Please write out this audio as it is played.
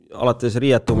alates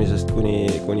riietumisest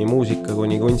kuni muusika,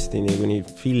 kuni kunstini, kuni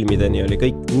filmideni oli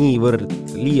kõik niivõrd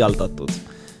liialdatud,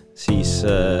 siis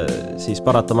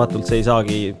paratamatult see ei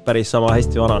saagi päris sama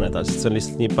hästi vananeda, sest see on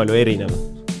lihtsalt nii palju erinev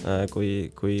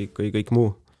kui kõik muu.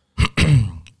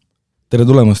 Tere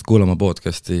tulemast kuulama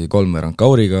podcasti Kolmveerand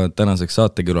Kauriga. Tänaseks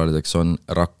saatekülaliseks on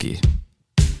Raki.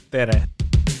 Tere!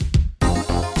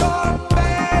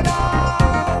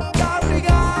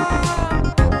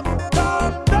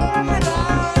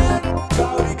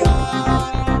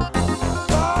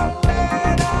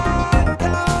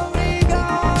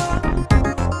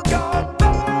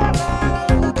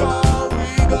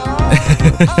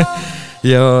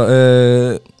 Ja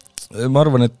ma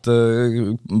arvan, et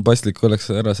paslik oleks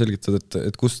ära selgitada,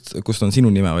 et kust on sinu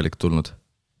nimevalik tulnud?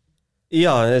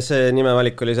 Jaa, see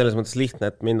nimevalik oli selles mõttes lihtne,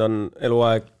 et mind on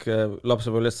eluaeg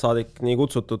lapsepõlvest saadik nii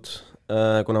kutsutud,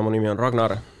 kuna mu nimi on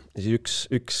Ragnar.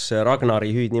 Üks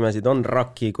Ragnari hüüdnimesid on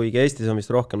Raki, kuigi Eestis on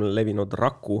vist rohkem levinud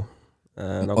Raku.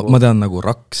 Ma tean nagu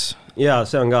Raks. Jaa,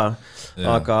 see on ka.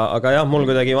 Aga jah, mul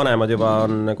kuidagi vanemad juba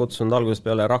on kutsunud algusest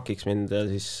peale Rakiks mind ja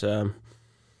siis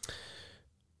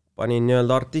panin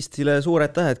nii-öelda artistile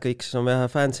suured tähed, kõik siis on vähe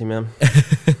fansim ja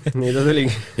nii ta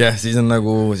tuligi. Jah, siis on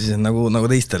nagu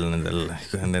teistel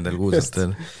nendel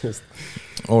kuulsatel.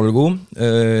 Olgu.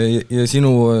 Ja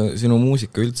sinu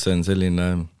muusika üldse on selline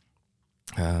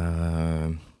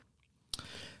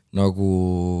nagu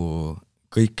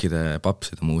kõikide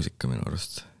papside muusika minu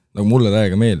arust. Nagu mulle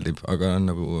täiega meeldib, aga on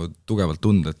nagu tugevalt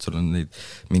tunda, et sul on neid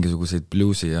mingisuguseid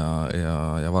bluesi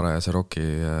ja varajase rocki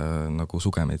nagu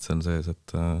sugemeid seal sees,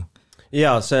 et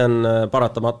jaa, see on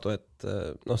paratamatu, et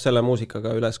selle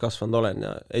muusikaga üles kasvanud olen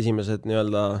ja esimesed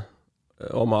nii-öelda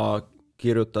oma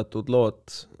kirjutatud lood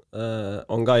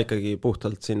on ka ikkagi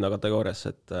puhtalt sinna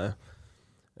kategooriasse,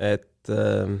 et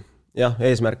jah,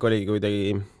 eesmärk oligi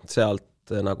kuidagi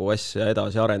sealt nagu asja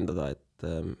edasi arendada,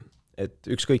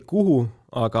 et ükskõik kuhu,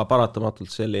 aga paratamatult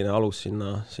selline alus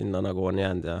sinna nagu on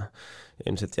jäänud ja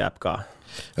ilmselt jääb ka.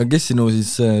 Aga kes sinu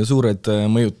siis suured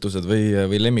mõjutused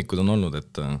või lemmikud on olnud,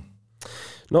 et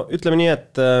no ütleme nii,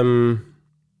 et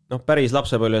päris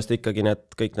lapsepõlvest ikkagi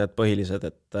kõik need põhilised,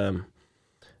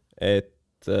 et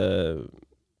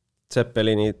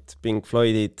Zeppelinid, Pink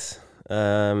Floydid,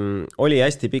 oli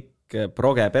hästi pikk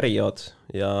proge periood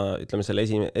ja ütleme selle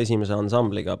esimese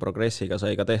ansambliga, progressiga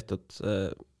sai ka tehtud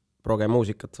proge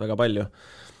muusikat väga palju.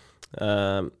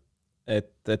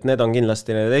 Et need on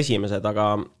kindlasti need esimesed,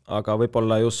 aga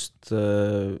võib-olla just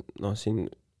siin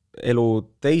elu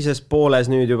teises pooles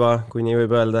nüüd juba, kui nii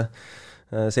võib öelda,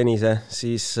 senise,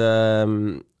 siis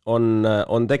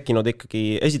on tekkinud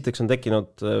ikkagi, esiteks on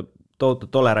tekkinud tohutu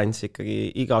tolerants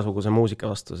ikkagi igasuguse muusika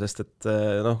vastu, sest et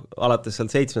alates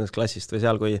sealt 7. klassist või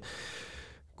seal, kui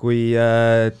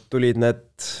tulid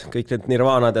kõik need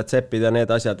Nirvanad ja Zeppid ja need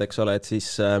asjad, eks ole, et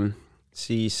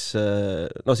siis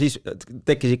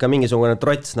tekkis ikka mingisugune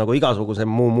trots nagu igasuguse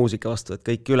muu muusika vastu, et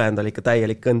kõik ülejäänud oli ikka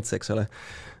täielik kõnts, eks ole,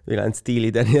 ülejäänud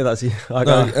stiilid ja nii edasi.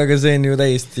 Aga see on ju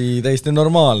täiesti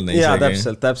normaalne isegi. Jaa,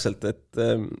 täpselt,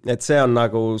 et see on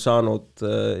nagu saanud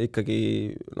ikkagi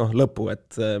lõpu,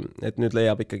 et nüüd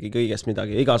leiab ikkagi kõigest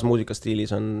midagi. Igas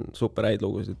muusikastiilis on super häid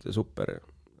lugusid ja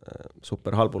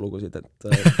super halbu lugusid, et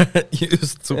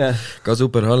just, ka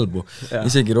super halbu.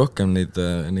 Isegi rohkem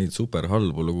neid super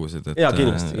halbu lugusid. Jaa,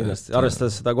 kindlasti.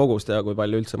 Arvestades seda kogust ja kui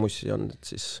palju üldse mussi on,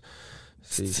 siis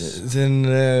see on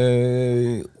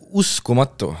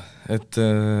uskumatu, et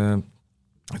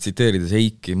tsiteerides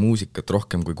Heiki, muusikat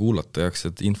rohkem kui kuulata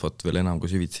jaksad, infot veel enam kui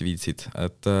süvitsi viitsid.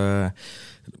 Et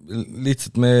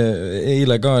lihtsalt me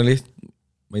eile ka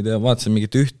ma ei tea, vaatasin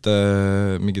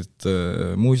mingit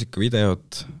muusikavideot,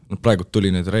 praegu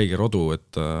tuli nüüd räige rodu,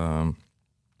 et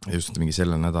just mingi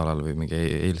sellel nädalal või mingi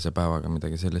eilse päevaga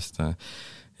midagi sellist, ja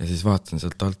siis vaatasin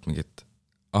sealt alt mingit,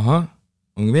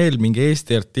 on veel mingi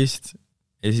Eesti artist,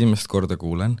 esimest korda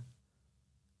kuulen,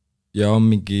 ja on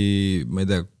mingi, ma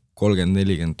ei tea,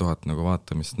 30-40 000 nagu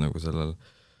vaatamist nagu sellel,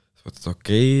 vaatad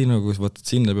nagu vaatad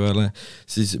sinna peale,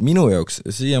 siis minu jaoks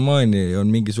siiamaani on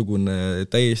mingisugune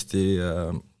täiesti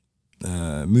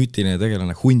müütiline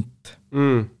tegelane hunt.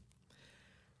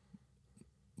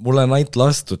 Mulle on ainult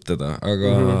lastud teda,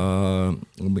 aga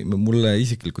mulle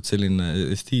isiklikult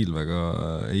selline stiil väga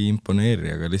ei imponeeri,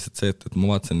 aga lihtsalt see, et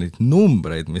ma vaatasin neid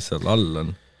numbreid, mis seal all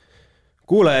on.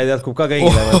 Kuulajaid jätkub ka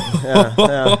kõigile.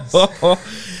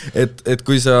 Et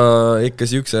kui sa ikka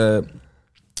siukse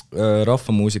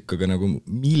rahvamuusikaga nagu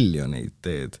miljoneid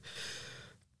teed,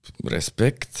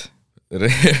 respekt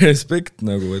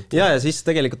nagu, et ja siis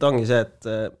tegelikult ongi see,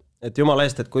 et jumala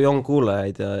eest, et kui on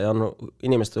kuulajaid ja on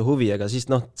inimeste huvi, aga siis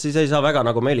siis ei saa väga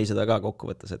nagu meeliseda ka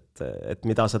kokkuvõttes, et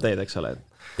mida sa teed, eks ole.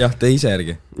 Jah, tee ise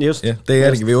järgi. Just. Jah, tee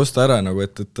järgi või osta ära nagu,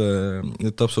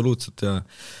 et absoluutselt ja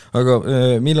aga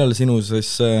millal sinu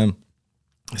siis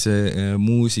see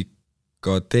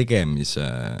muusika tegemise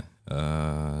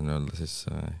nii-öelda siis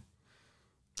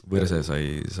võrse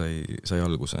sai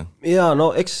alguse? Jaa,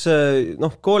 no eks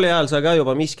kooli ajal sai ka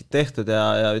juba miskit tehtud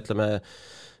ja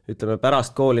ütleme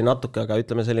pärast kooli natuke, aga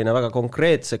ütleme selline väga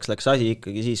konkreetseks läks asi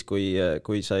ikkagi siis,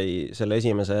 kui sai selle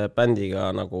esimese bändiga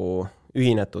nagu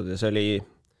ühinetud ja see oli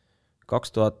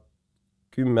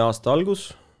 2010 aasta algus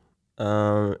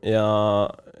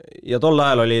ja tol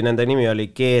ajal oli, nende nimi oli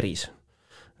Keeris.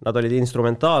 Nad olid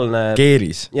instrumentaalne...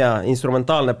 Keeris? Jaa,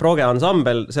 instrumentaalne proge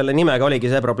ansambel, selle nimega oligi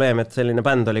see probleem, et selline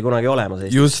bänd oli kunagi olemas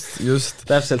Eestis. Just.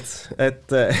 Täpselt,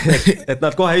 et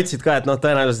nad kohe ütlesid ka, et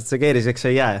tõenäoliselt see Keeriseks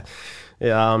ei jää.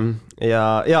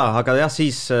 Ja aga jah,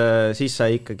 siis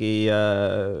sai ikkagi,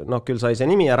 küll sai see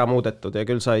nimi ära muudetud ja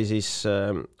küll sai siis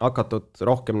hakatud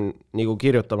rohkem nagu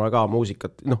kirjutama ka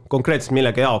muusikat, konkreetselt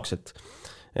millegi jaoks,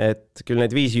 et küll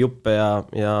neid viisi juppe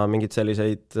ja mingid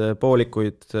selliseid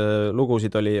poolikuid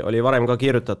lugusid oli varem ka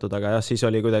kirjutatud, aga jah, siis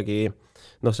oli kuidagi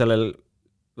sellel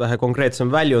vähe konkreetsem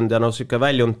väljund ja selline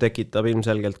väljund tekitab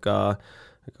ilmselgelt ka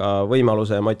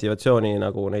võimaluse ja motivatsiooni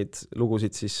nagu neid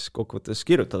lugusid siis kokkuvõttes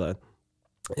kirjutada.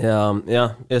 Ja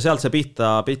sealt see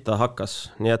pihta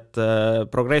hakkas, nii et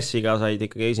progressiga said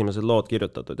ikkagi esimesed lood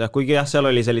kirjutatud. Ja kuigi jah,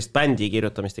 seal oli sellist bändi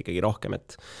kirjutamist ikkagi rohkem,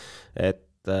 et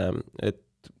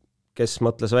kes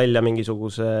mõtles välja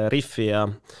mingisuguse riffi ja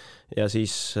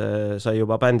siis sai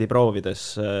juba bändi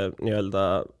proovides nii-öelda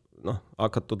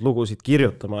hakatud lugusid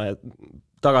kirjutama ja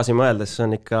tagasi mõeldes see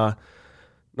on ikka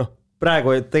praegu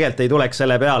tegelikult ei tuleks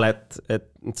selle peale,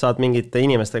 et saad mingite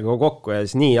inimestega kokku ja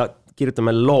siis nii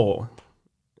kirjutame loo.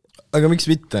 Aga miks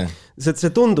mitte?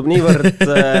 See tundub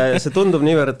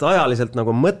niivõrd ajaliselt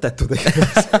nagu mõttetud.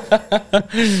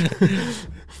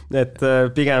 Et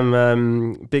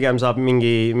pigem saab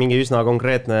mingi üsna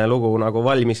konkreetne lugu nagu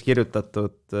valmis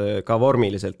kirjutatud ka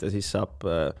vormiliselt ja siis saab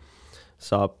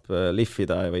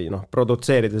lihvida või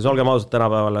produtseerida. Siis olgem ausalt,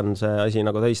 tänapäeval on see asi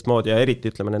nagu teistmoodi ja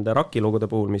eriti ütleme nende Raki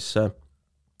lugude puhul,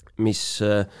 mis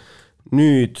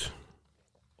nüüd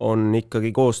on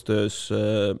ikkagi koostöös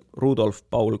Rudolf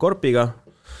Paul Korpiga,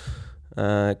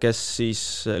 kes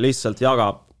siis lihtsalt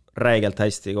jagab räigelt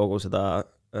hästi kogu seda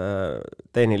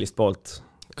tehnilist poolt.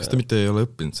 Kas ta mitte ei ole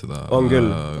õppinud seda? On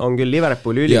küll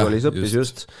Liverpooli ülikoolis õppis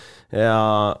just.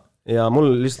 Ja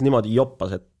mul lihtsalt niimoodi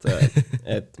joppas,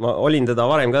 et ma olin teda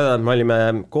varem ka, me olime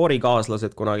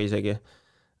koorikaaslased kunagi isegi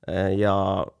ja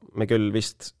me küll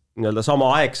vist nii-öelda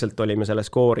sama aegselt olime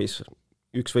selles kooris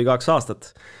 1 või 2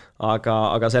 aastat,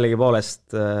 aga sellegi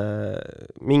poolest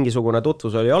mingisugune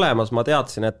tutvus oli olemas, ma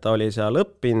teadsin, et ta oli seal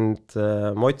õppinud,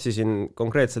 ma otsisin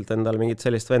konkreetselt endale mingit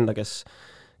sellist venda,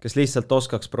 kes lihtsalt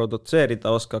oskaks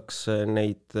produtseerida, oskaks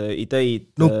neid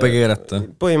ideid nuppe keerata.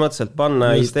 Põhimõtteliselt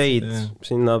panna ideid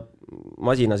sinna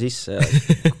masina sisse ja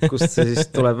kust see siis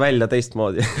tuleb välja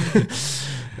teistmoodi.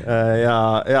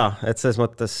 ja et selles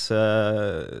mõttes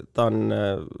ta on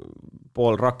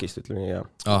pool Rakist, ütleme nii.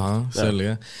 Aha,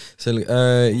 selge.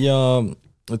 Ja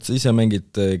et sa ise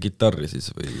mängid gitarri siis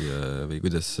või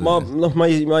kuidas?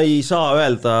 Ma ei saa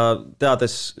öelda,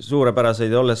 teades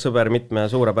suurepäraseid, olles sõber mitme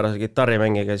suurepärase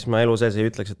gitarrimängiga, siis ma elu sees ei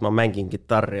ütleks, et ma mängin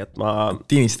gitarri, et ma...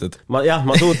 Tinistad? Ma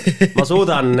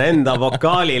suudan enda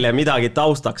vokaalile midagi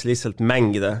taustaks lihtsalt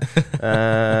mängida.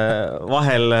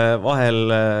 Vahel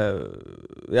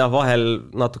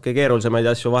natuke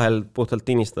keerulisemaid asju, vahel puhtalt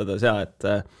tinistades,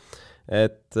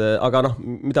 aga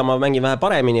mida ma mängin vähe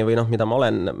paremini või mida ma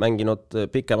olen mänginud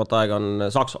pikemat aega on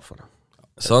saksofon.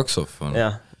 Saksofon?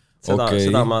 Jah,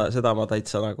 seda ma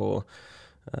täitsa nagu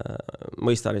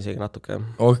mõistan isegi natuke.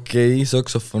 Okei,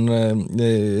 saksofon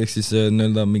ehk siis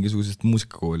nii-öelda mingisugusest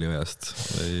muusikakooli ajast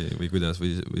või kuidas,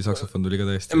 või saksofon tuli ka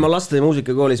täiesti? Ma laste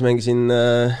muusikakoolis mängisin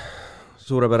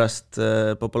suurepärast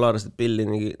populaarset pilli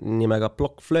nimega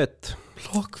plokkflööt.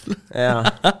 Ja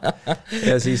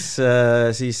siis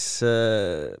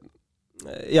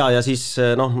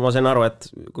ma sain aru, et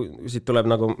siit tuleb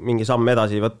nagu mingi samm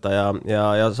edasi võtta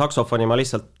ja saksofoni ma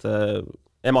lihtsalt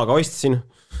emaga ostsin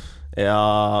ja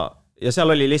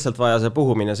seal oli lihtsalt vaja see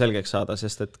puhumine selgeks saada,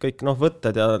 sest et kõik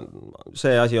võtted ja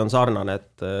see asi on sarnane,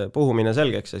 et puhumine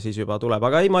selgeks ja siis juba tuleb,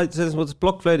 aga ei, ma selles mõttes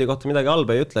plokkflöödi kohta midagi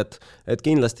halba ei ütle, et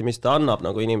kindlasti mis ta annab,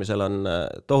 nagu inimesel on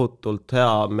tohutult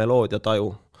hea meloodia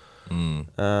taju.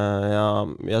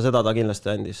 Ja seda ta kindlasti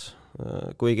andis.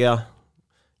 Kuigi jah,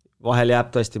 vahel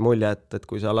jääb tõesti mulje, et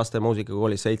kui sa laste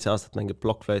muusikakoolis 7 aastat mängib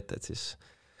plokkflööti, et siis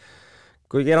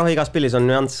kuigi igas pillis on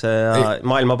nüansse ja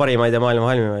maailma parimaid ja maailma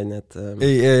halvimaid, nii et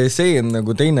see on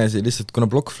nagu teine asi, lihtsalt kuna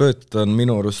plokkflööt on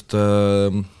minu arust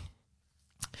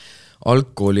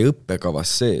algkooli õppekavas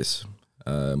sees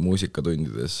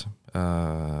muusikatundides,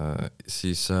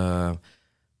 siis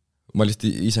ma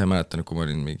lihtsalt ise mäletan, kui ma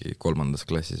olin mingi 3.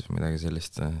 klassis või midagi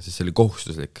sellist, siis see oli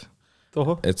kohustuslik.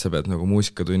 Et sa pead nagu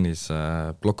muusikatunnis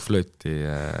plokkflööti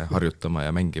harjutama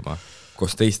ja mängima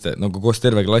koos teiste, nagu koos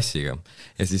terve klassiga.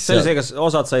 Ja siis see oli see, kas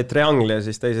osad said triangli ja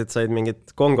siis teised said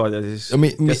mingid kongod ja siis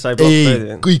kes sai plokkflöödi?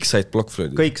 Ei, kõik said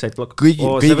plokkflöödi. Kõik said plokkflöödi.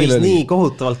 See võiks nii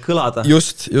kohutavalt kõlada.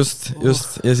 Just.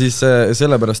 Ja siis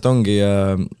sellepärast ongi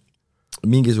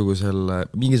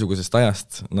mingisugusest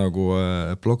ajast nagu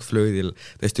plokkflöödil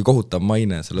täiesti kohutav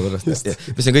maine, sellepärast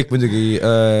mis on kõik muidugi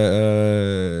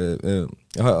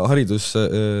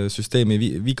haridussüsteemi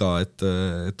viga,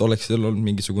 et oleks seal olnud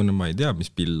mingisugune, ma ei tea, mis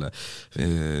pill.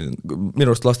 Minu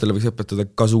arust lastele võiks õpetada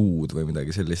kasuud või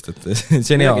midagi sellist, et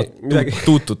see on hea,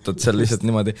 tuututad seal lihtsalt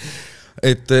niimoodi.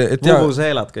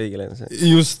 Muguseelad kõigile.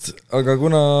 Just, aga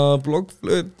kuna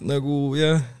plokkflööt nagu,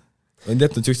 on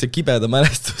jätnud sellise kibeda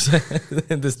mälestuse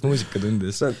nendest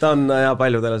muusikatundidest. Ta on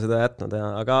paljudele seda jätnud,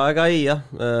 aga ei,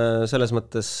 selles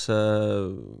mõttes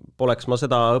poleks ma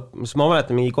seda, ma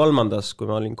mäletan mingi 3. kui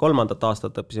ma olin 3.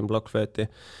 aastat õppisin plokkflööti,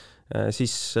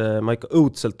 siis ma ikka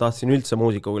õudselt tahtsin üldse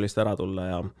muusikakoolist ära tulla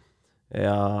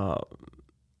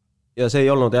ja see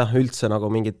ei olnud üldse nagu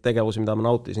mingid tegevusi, mida ma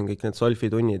nautisin, kõik need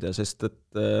solfitunnid ja sest,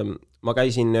 et ma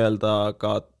käisin nii-öelda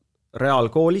ka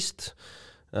reaalkoolist,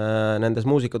 nendes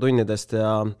muusikatunnidest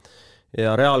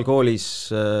ja reaalkoolis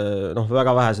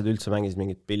väga vähesed üldse mängisid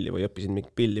mingit pilli või õppisid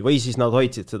mingit pilli või siis nad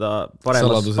hoidsid seda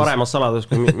paremas saladus,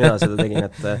 kui mina seda tegin,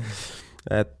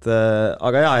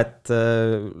 aga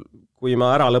kui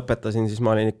ma ära lõpetasin, siis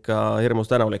ma olin ikka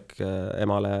hirmus tänulik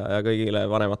emale ja kõigile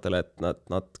vanematele, et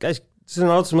nad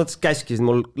sõna otseses mõttes käskisid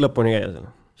mul lõpuni käia seal.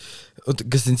 Oota,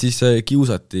 kas sind siis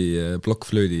kiusati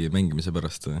plokkflöödi mängimise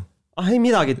pärast või? Ei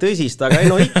midagi tõsist, aga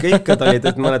ikka tulid,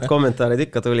 et mõned kommentaarid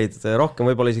ikka tulid, rohkem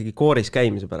võib-olla isegi kooris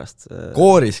käimise pärast.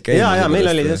 Kooris käimise pärast? Ja meil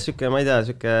oli siuke, ma ei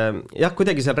tea,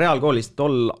 kuidagi seal reaalkoolis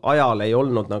tol ajal ei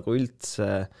olnud nagu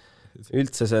üldse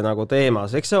see nagu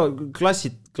teemas. Eks see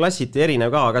klassiti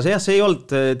erinev ka, aga see ei olnud,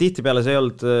 tihtipeale see ei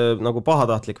olnud nagu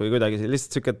pahatahtlik või kuidagi,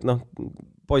 lihtsalt siuke,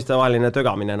 poistevaheline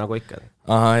tögamine nagu ikka.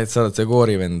 Aha, et sa oled see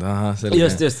koorivend, selge.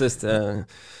 Just.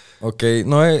 Okei,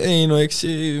 eks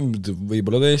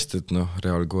võib-olla tõesti, et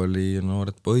reaalkooli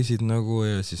noored poisid nagu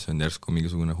ja siis on järsku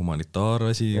mingisugune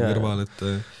humanitaarasi kõrval, et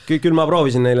küll ma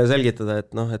proovisin neile selgitada,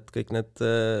 et kõik need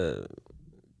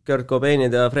Kurt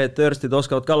Cobainid ja Fred Durstid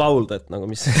oskavad ka laulda, et nagu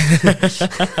mis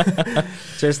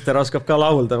Chester oskab ka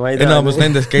laulda, ma ei tea. Enamus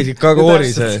nendest käisid ka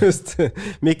kooris. Just,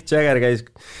 Mick Jagger käis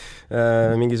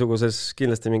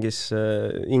kindlasti mingis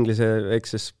inglise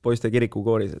ekses poiste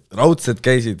kirikukooris. Raudselt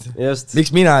käisid? Just.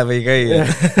 Miks mina ei või käia?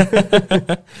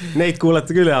 Neid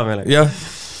kuulata küll hea meelega. Jah,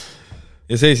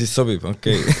 ja see siis sobib,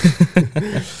 okei.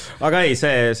 Aga ei,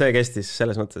 see kestis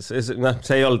selles mõttes,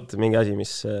 see ei olnud mingi asi,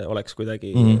 mis oleks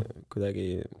kuidagi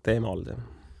teema olnud.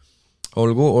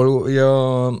 Olgu, ja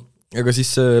aga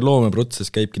siis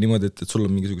loomeprotsess käibki niimoodi, et sul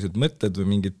on mingisugused mõtted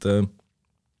või mingid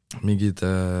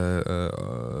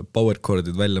power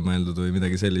chordid välja mõeldud või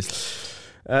midagi sellist?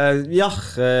 Jah,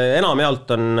 enamjaolt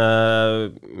on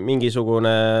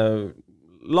mingisugune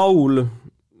laul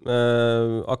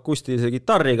akustilise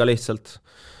gitarriga lihtsalt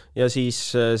ja siis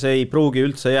see ei pruugi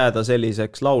üldse jääda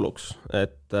selliseks lauluks,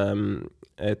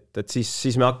 et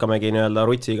siis me hakkamegi nii-öelda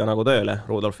rutsiga nagu tööle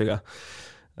Rudolfiga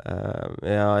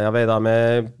ja veedame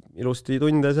ilusti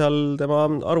tunde seal tema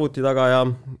arvuti taga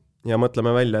ja mõtleme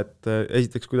välja, et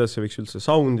esiteks, kuidas see võiks üldse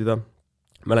soundida.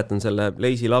 Mäletan selle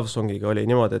Lazy Love Songiga oli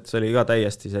niimoodi, et see oli ka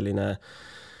täiesti selline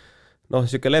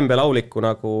siuke lembelauliku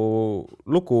nagu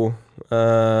lugu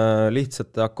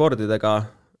lihtsate akordidega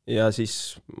ja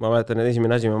siis ma mäletan, et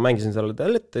esimene asi, ma mängisin selle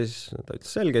tället ja siis ta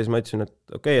ütles selge ja siis ma ütlesin,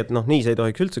 et okei, et nii see ei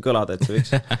tohiks üldse kõlada,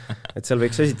 et seal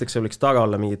võiks esiteks see võiks taga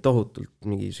olla mingi tohutult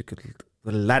mingi siuke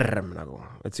lärm nagu,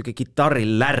 et siuke gitarri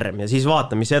lärm ja siis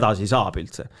vaata, mis edasi saab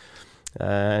üldse.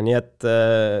 Nii et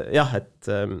jah,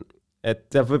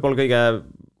 et võib-olla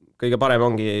kõige parem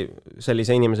ongi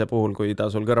sellise inimese puhul, kui ta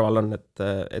sul kõrval on,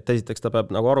 et esiteks ta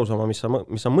peab nagu aru saama, mis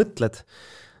sa mõtled,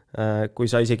 kui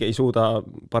sa isegi ei suuda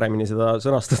paremini seda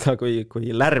sõnastada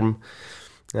kui lärm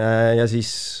ja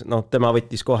siis tema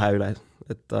võttis kohe üle,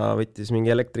 et ta võttis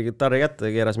mingi elektrigitarri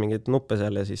kätte, keeras mingeid nuppe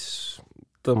seal ja siis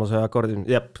tõmbas ühe akordi,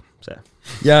 see.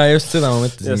 Ja just seda ma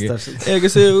mõtlesingi. Ega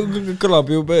see kõlab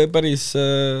ju päris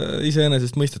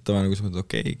iseenesest mõistetavana, kui sa mõtled,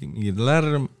 okei, mingi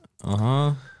lärm,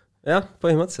 jah,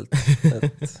 põhimõtteliselt.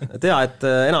 Et et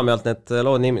enamjaolt need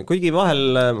lood nii, kuigi vahel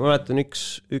ma mäletan üks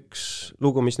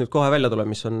lugu, mis nüüd kohe välja tuleb,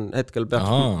 mis on hetkel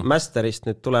peaks Masterist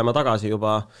nüüd tulema tagasi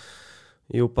juba,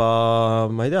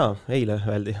 ma ei tea, eile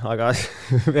öeldi, aga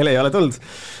veel ei ole tulnud.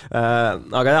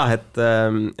 Aga jah,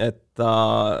 et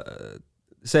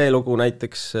see lugu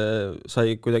näiteks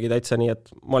sai kuidagi täitsa nii, et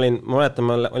ma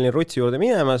olin Rutsi juurde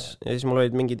minemas ja siis mul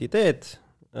olid mingid ideed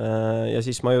ja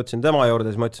siis ma jõudsin tema juurde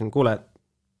ja siis ma ütlesin, kuule,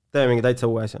 teeme mingi täitsa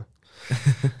uue asja.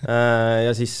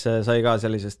 Ja siis sai ka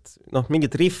sellisest,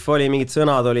 mingit riff oli, mingid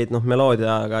sõnad olid,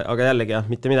 meloodia, aga jällegi jah,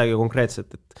 mitte midagi konkreetset.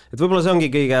 Et võib-olla see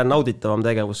ongi kõige nauditavam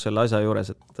tegevus selle asja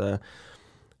juures,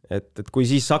 et kui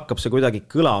siis hakkab see kuidagi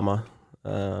kõlama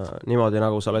niimoodi,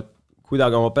 nagu sa oled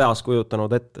kuidagi oma peas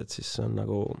kujutanud ette, et siis see on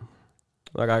nagu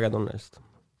väga äge tunne.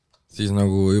 Siis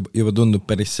nagu juba tundub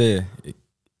päris see,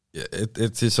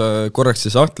 et siis korraks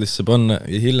see sahtlisse panna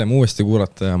ja hiljem uuesti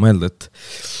kuulata ja mõelda, et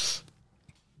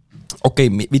okei,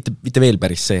 mitte veel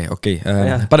päris see,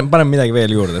 panem midagi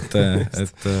veel juurde,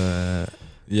 et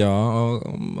ja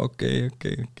okei.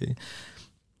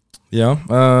 Ja,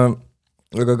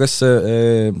 aga kas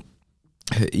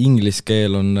inglise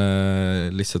keel on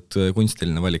lihtsalt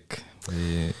kunstiline valik?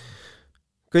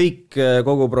 Kõik,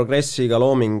 kogu progressiga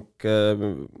looming,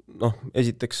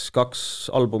 esiteks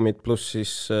 2 albumit pluss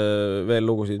siis veel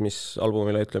lugusid, mis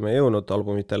albumile ütleme jõudnud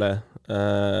albumitele,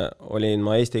 olin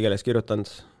ma eesti keeles kirjutanud.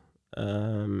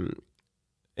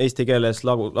 Eesti keeles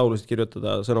laulusid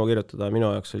kirjutada, sõnu kirjutada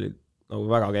minu jaoks oli nagu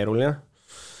väga keeruline.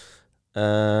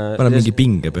 Paneb mingi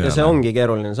pinge peale. Ja see ongi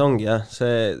keeruline, see ongi jah.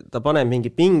 Ta paneb mingi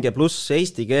pinge pluss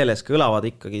eesti keeles kõlavad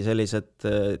ikkagi sellised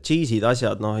cheesid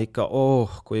asjad, ikka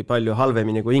kui palju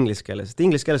halvemini kui inglise keeles. Et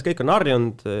inglise keeles kõik on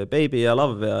harjunud, baby ja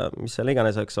love ja mis seal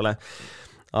iganes, eks ole.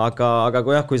 Aga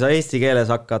kui sa eesti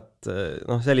keeles hakkad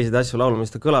selliseid asju laulma,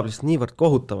 siis ta kõlab lihtsalt niivõrd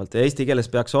kohutavalt ja eesti keeles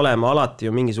peaks olema alati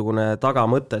ju mingisugune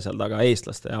tagamõte seal taga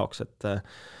eestlaste jaoks, et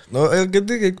no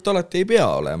tegelikult alati ei pea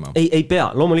olema. Ei pea,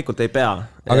 loomulikult ei pea.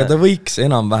 Aga ta võiks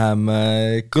enam-vähem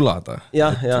kõlada.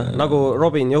 Jah, nagu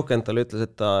Robin Juhkental ütles,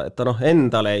 et ta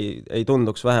endale ei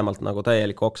tunduks vähemalt nagu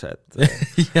täielik okse.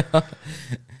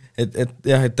 Et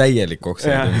täielik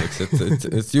okse tunduks,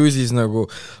 et ju siis nagu,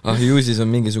 ju siis on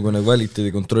mingisugune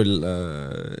kvaliteedikontroll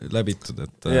läbitud.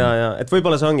 Et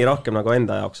võib-olla see ongi rohkem nagu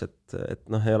enda jaoks, et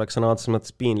ei oleks sõna otseses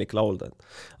mõttes piinlik laulda.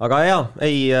 Aga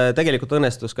tegelikult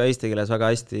õnnestus ka eesti keeles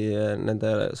väga hästi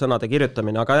nende sõnade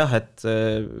kirjutamine, aga jah, et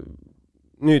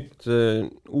nüüd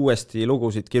uuesti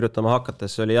lugusid kirjutama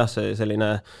hakates oli see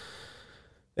selline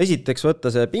esiteks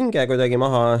võtta see pinge kuidagi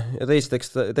maha ja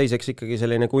teiseks ikkagi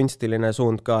selline kunstiline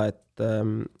suund ka,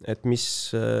 et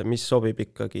mis sobib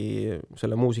ikkagi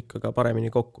selle muusikaga paremini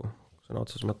kokku, sõna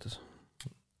otseses mõttes.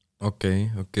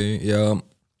 Okei. Ja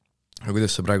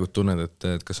kuidas sa praegu tunned,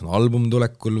 et kas on album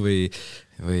tulekul või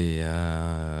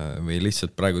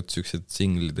lihtsalt praegu sellised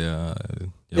singlid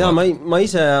ja ma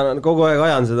ise kogu aeg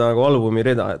ajan seda nagu albumi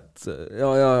rida, et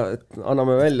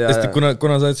anname välja. Sest kuna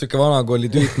sa oled selline vanakooli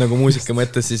tüüp nagu muusika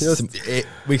mõttes, siis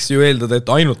võiks ju eeldada, et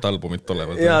ainult albumid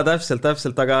tulevad. Ja täpselt,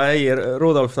 aga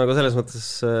Rudolf nagu selles mõttes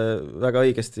väga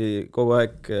õigesti kogu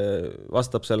aeg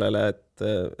vastab sellele,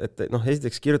 et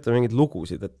esiteks kirjutada mingeid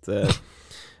lugusid, et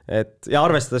ja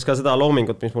arvestades ka seda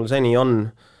loomingut, mis mul seni on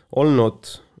olnud,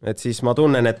 et siis ma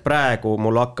tunnen, et praegu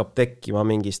mul hakkab tekkima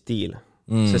mingi stiil.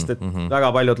 Sest et väga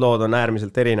paljud lood on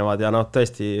äärmiselt erinevad ja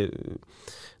tõesti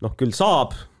küll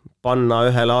saab panna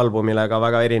ühele albumile ka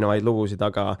väga erinevaid lugusid,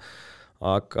 aga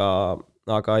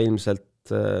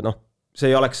ilmselt see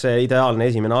ei oleks see ideaalne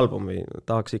esimene album või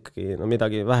tahaks ikkagi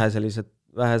midagi vähe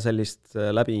sellist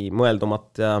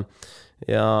läbimõeldumat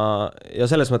ja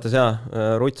selles mõttes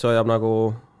Ruts hoiab nagu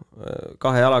 2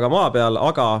 jalaga maa peal,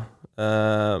 aga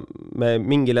me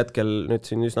mingil hetkel nüüd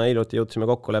siin üsna hiljuti jõudsime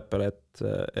kokkuleppele,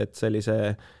 et sellise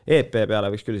EP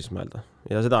peale võiks küll siis mõelda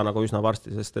ja seda nagu üsna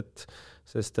varsti,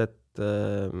 sest et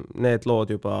need lood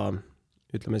juba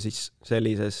ütleme siis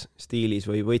sellises stiilis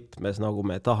või võtmes, nagu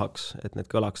me tahaks, et need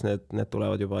kõlaks, need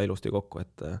tulevad juba ilusti kokku,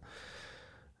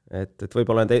 et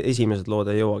võib-olla need esimesed lood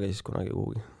ei jõuagi siis kunagi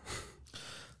kuhugi.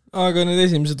 Aga need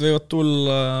esimesed võivad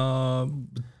tulla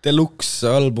deluxe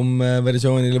album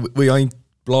versioonile või ainult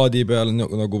plaadi peal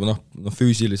nagu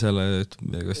füüsilisele.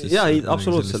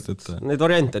 Absoluutselt. Neid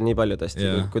variante on nii palju tõesti,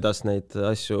 kuidas neid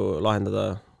asju lahendada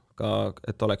ka,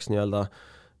 et oleks nii-öelda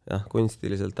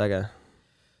kunstiliselt äge.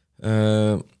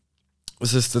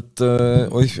 Sest et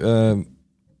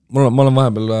ma olen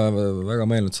vahepeal väga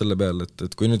meelnud selle peale,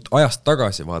 et kui nüüd ajast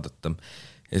tagasi vaadata,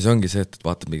 ja see ongi see, et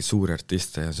vaatad mingi suuri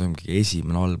artiste ja see on mingi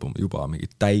esimene album juba mingi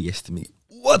täiesti mingi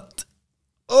what?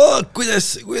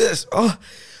 Kuidas?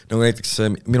 Nagu näiteks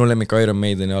minu lemmik Iron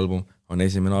Maideni album on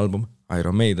esimene album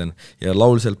Iron Maiden ja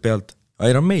laul sealt pealt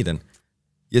Iron Maiden.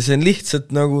 Ja see on lihtsalt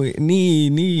nagu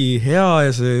nii hea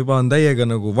ja see juba on täiega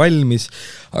nagu valmis,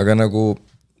 aga nagu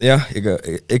jah,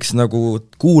 eks nagu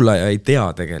kuulaja ei tea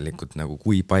tegelikult nagu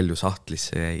kui palju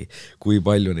sahtlisse jäi, kui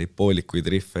palju neid poolikuid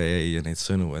riffe jäi ja neid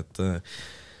sõnu, et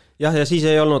jah, ja siis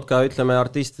ei olnud ka, ütleme,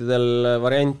 artistidel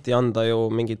varianti anda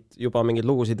ju juba mingid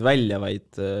lugusid välja,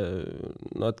 vaid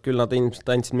no, et küll nad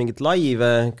ilmselt andsid mingit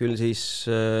laive, küll siis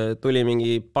tuli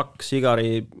mingi pakk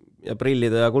sigari ja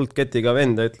prillide ja kuldketiga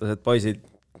vend ja ütles, et poisid,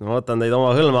 ma võtan teid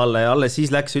oma hõlma alla ja alles siis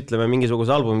läks, ütleme,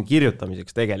 mingisuguse albumi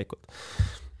kirjutamiseks tegelikult.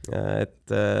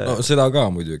 No seda ka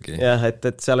muidugi. Jah, et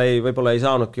seal võib-olla ei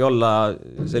saanudki olla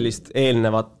sellist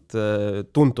eelnevat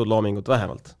tuntud loomingut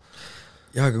vähemalt.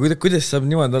 Ja, aga kuidas saab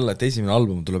niimoodi olla, et esimene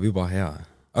album tuleb juba hea?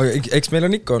 Aga eks meil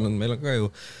on ikka olnud, meil on ka ju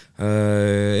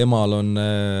emal on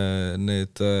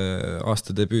need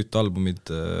aasta debüütalbumid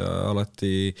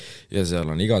alati ja seal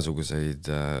on igasuguseid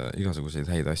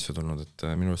häid asju tulnud, et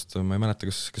minu arust ma ei mäleta,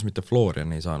 kas mitte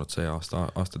Florian ei saanud see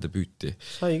aasta debüüti.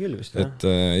 Sai küll vist, jah. Et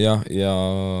jah, ja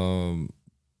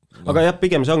aga jah,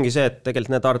 pigem see ongi see, et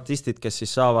tegelikult need artistid, kes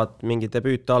siis saavad mingi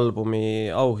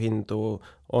debüütalbumi auhindu,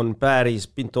 on päris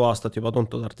pintu aastat juba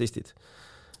tuntud artistid.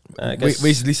 Või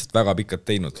siis lihtsalt väga pikalt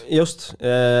teinud. Just.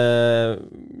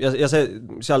 Ja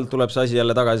seal tuleb see asi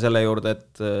jälle tagasi selle juurde,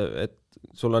 et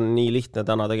sul on nii lihtne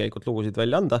täna tegelikult lugusid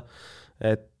välja anda,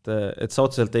 et sa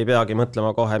otseselt ei peagi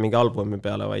mõtlema kohe mingi albumi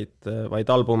peale,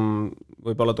 vaid album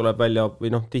võib-olla tuleb välja,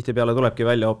 või tihti peale tulebki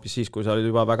välja hoopis siis, kui sa olid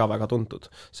juba väga-väga tuntud.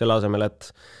 Selle asemel,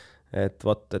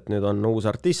 et nüüd on uus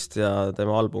artist ja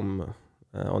tema album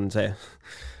on see.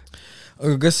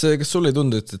 Aga kas sulle ei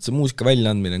tundu, et see muusika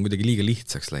väljaandmine on kuidagi liiga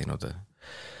lihtsaks läinud?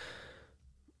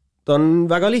 Ta on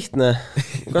väga lihtne.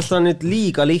 Kas ta on nüüd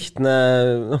liiga lihtne?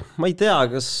 Ma ei tea,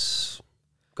 kas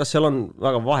seal on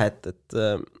väga vahet,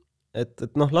 et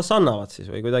las annavad siis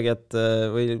või kuidagi,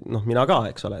 või mina ka,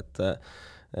 eks ole,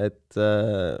 et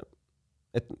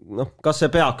kas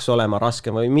see peaks olema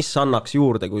raskem või mis annaks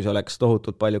juurde, kui see oleks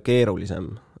tohutult palju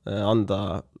keerulisem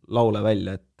anda laule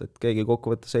välja, et keegi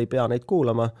kokkuvõttes ei pea neid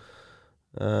kuulama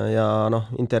ja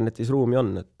internetis ruumi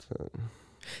on,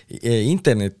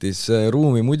 internetis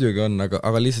ruumi muidugi on,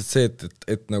 aga lihtsalt see,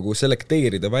 et nagu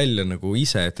selekteerida välja nagu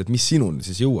ise, et mis sinuni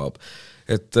siis jõuab.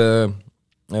 Et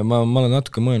ma olen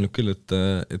natuke mõelnud küll,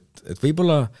 et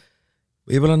võib-olla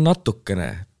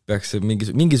natukene peaks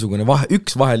mingisugune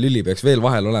üks vahelüli peaks veel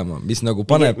vahel olema, mis nagu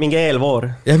paneb mingi eelvoor.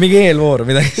 Jah, mingi eelvoor,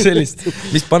 midagi sellist,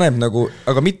 mis paneb nagu,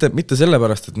 aga mitte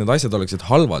sellepärast, et need asjad oleksid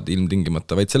halvad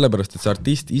ilmtingimata, vaid sellepärast, et see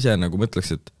artist ise nagu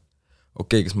mõtleks, et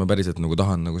okei, kas ma päriselt nagu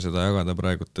tahan nagu seda jagada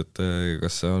praegult, et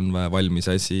kas see on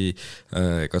valmis asi,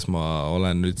 kas ma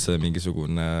olen üldse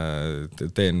mingisugune,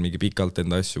 teen mingi pikalt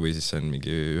enda asju või siis see on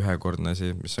mingi ühekordne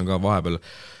asi, mis on ka vahepeal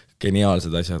geniaalsed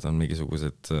asjad on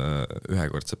mingisugused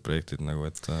ühekordsed projektid nagu,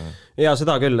 et ja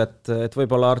seda küll, et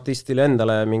võib-olla artistile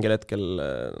endale mingil hetkel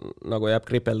nagu jääb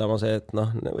kripeldama see, et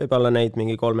võib-olla neid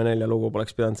mingi 3-4 lugu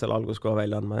poleks pidanud seal alguskoha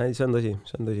välja andma. Ei, see on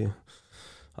tõsi.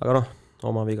 Aga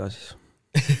oma viga siis.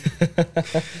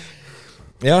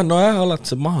 Ja,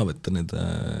 alati saab maha võtta need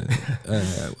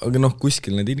aga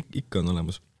kuskil need ikka on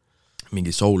olemas. Mingi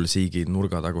soul-siigid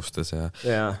nurgatagustes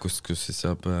ja kus siis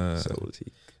saab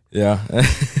soul-siig. Jah,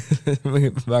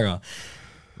 väga,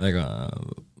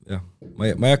 jah, ma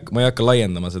ei hakka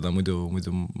laiendama seda, muidu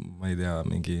ma ei tea,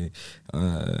 mingi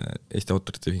Eesti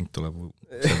autorite ühing tuleb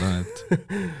seda,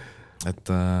 et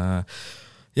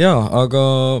jaa, aga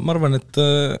ma arvan,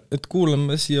 et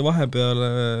kuulame siia vahepeale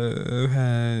ühe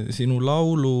sinu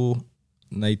laulu,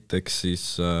 näiteks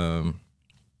siis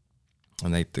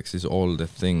All the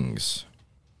Things.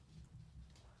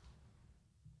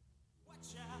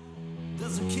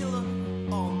 There's a killer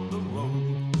on the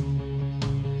road.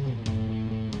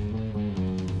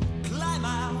 Climb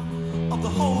out of the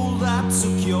hole that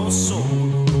took your soul.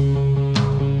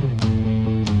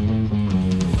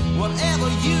 Whatever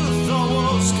you thought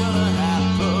was gonna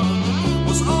happen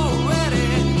was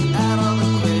already out of the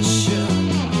question.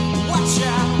 Watch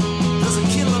out, there's a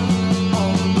killer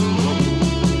on the road.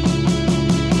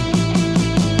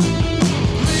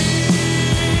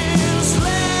 Please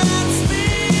let me be.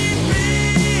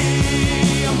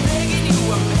 I'm begging you,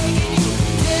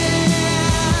 get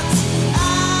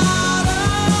out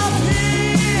of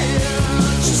here.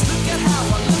 Just look at how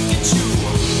I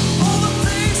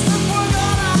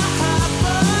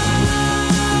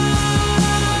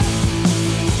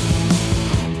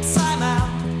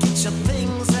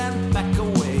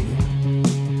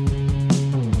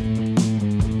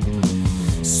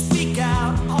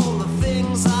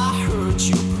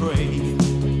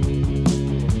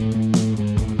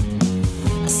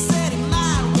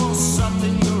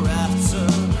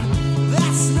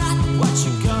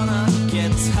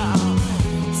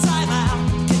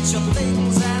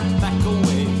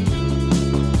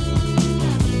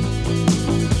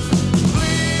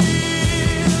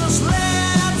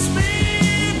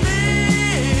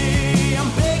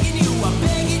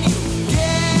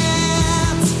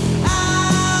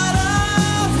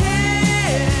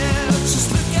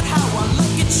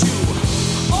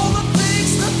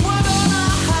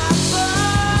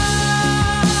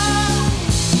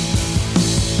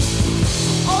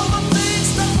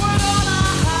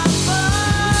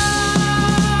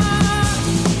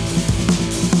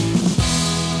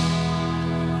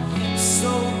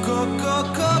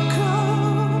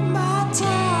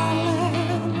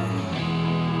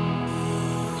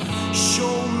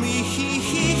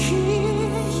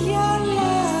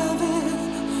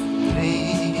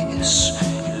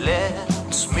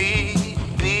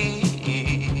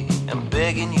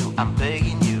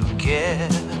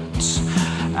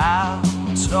out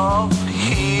of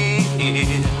here.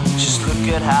 Just look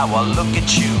at how I look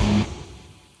at you.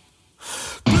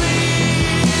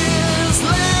 Please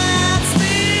let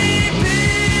me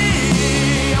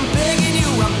be. I'm begging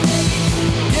you,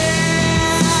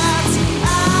 get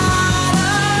out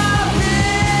of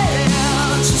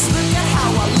here. Just look at how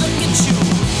I look at you.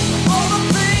 All the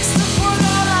things that were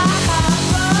gonna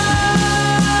happen.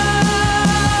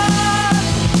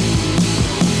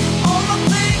 All the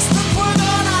things that were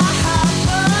gonna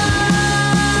happen.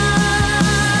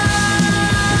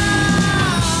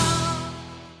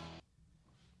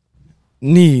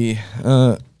 nii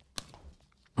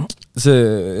see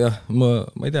jah, ma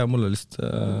ei tea, mulle lihtsalt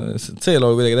see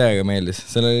laul kuidagi täiega meeldis,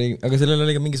 aga sellel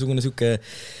oli ka mingisugune siuke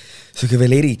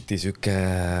veel eriti siuke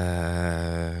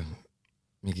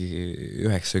mingi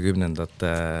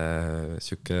 90ndate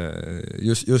siuke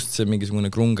just see mingisugune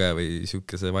krunge või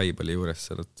siuke see vibe oli juures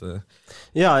seal, et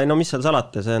jaa, no mis seal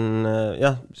salata, see on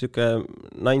jah, siuke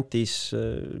 90s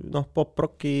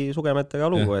pop-rocki sugemetega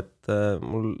lugu, et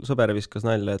mul sõber viskas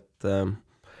nalja, et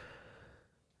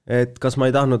kas ma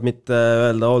ei tahtnud mitte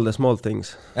öelda all the small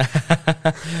things.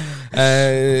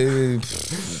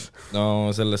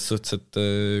 no selles suhtes, et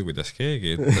kuidas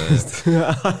keegi,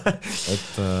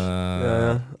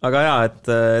 aga jaa, et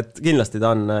kindlasti ta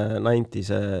on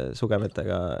 90s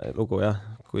sugemetega lugu, jah,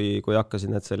 kui hakkasid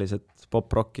need sellised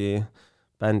pop-rocki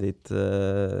bändid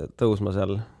tõusma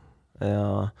seal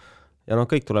ja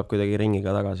kõik tuleb kuidagi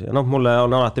ringiga tagasi ja mulle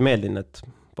on alati meeldinud need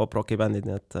pop-rocki bändid,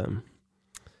 nii et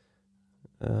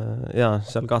jaa,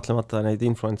 seal kahtlemata neid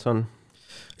influence on.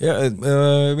 Ja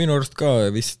minu arust ka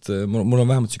vist, mul on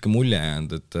vähemalt siuke mulje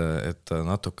jäänud, et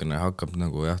natukene hakkab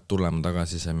nagu jah, tulema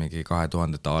tagasi see mingi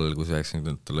 2000-te algus,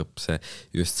 90-te lõpp, see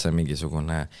just see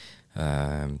mingisugune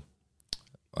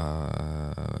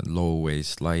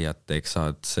low-waist, laiad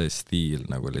teksad, see stiil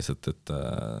nagu lihtsalt, et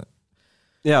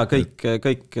jaa,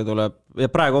 kõik tuleb,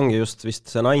 ja praegu ongi just vist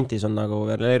see 90s on nagu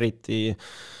veel eriti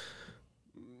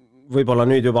võib-olla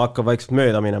nüüd juba hakkab vaikselt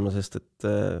mööda minema, sest et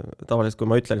tavaliselt kui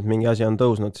ma ütlen, et mingi asi on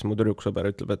tõusnud, siis mu tüdruksõber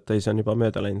ütleb, et ei, see on juba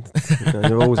mööda läinud, see on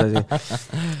juba uus asi.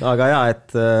 Aga jaa,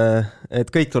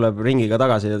 et kõik tuleb ringiga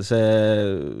tagasi, see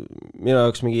minu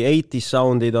jaoks mingi 80s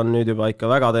soundid on nüüd juba ikka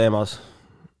väga teemas.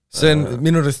 See on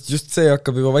minu arust just see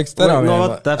hakkab juba vaikselt ära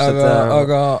minema,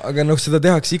 aga seda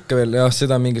tehakse ikka veel, jah,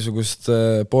 seda mingisugust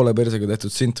poole persega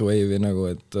tehtud synthwave'i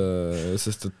nagu, et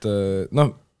sest et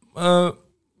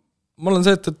mul on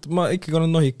see, et ma ikkagi olen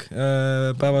nohik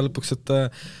päeva lõpuks, et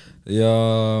ja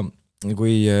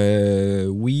kui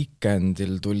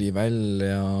Weekendil tuli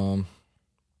välja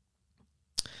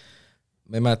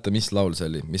ma ei mäleta, mis laul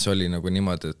see oli, mis oli nagu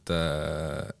niimoodi,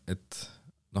 et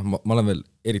ma olen veel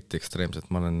eriti ekstreemselt,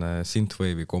 ma olen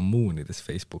synthwave'i kommuunides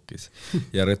Facebookis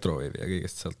ja retrowave'i ja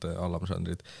kõigest sealt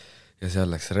alamžanrid. Ja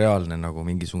seal läks reaalne nagu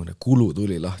mingisugune kulu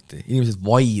tuli lahti. Inimesed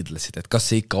vaidlesid, et kas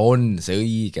see ikka on see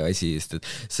õige asi,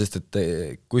 sest et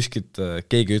kuskilt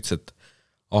keegi ütles, et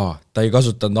ta ei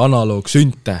kasutanud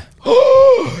analoogsünte.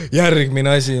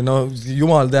 Järgmine asi, no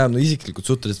jumal teab, no isiklikult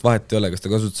suhteliselt vahet ei ole, kas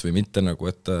ta kasutas või mitte, nagu,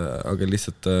 et, aga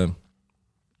lihtsalt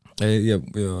ja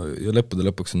lõppude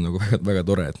lõpuks on nagu väga, väga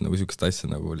tore, et nagu siukest asja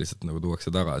nagu lihtsalt nagu tuuakse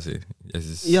tagasi ja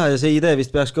siis ja see idee vist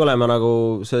peakski olema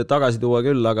nagu see tagasi tuua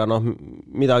küll, aga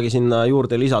midagi sinna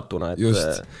juurde lisatuna, et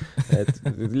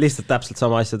lihtsalt täpselt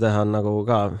sama asja teha on nagu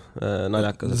ka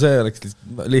naljakas. See oleks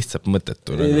lihtsalt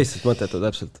mõttetu. Lihtsalt mõttetu,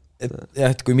 täpselt.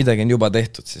 Jah, et kui midagi on juba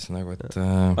tehtud, siis nagu, et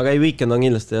aga ei, Weekend on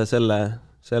kindlasti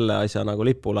selle asja nagu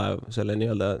lipulaev, selle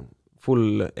nii-öelda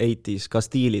full 80s ka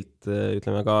stiililt,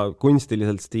 ütleme ka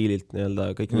kunstiliselt stiililt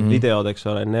nii-öelda, kõik need videod, eks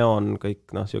ole, neon,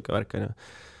 kõik siuke värk on ju.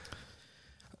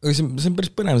 Aga see on päris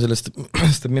põnev sellest,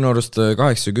 sest minu arust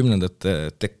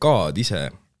 80-ndate dekaad ise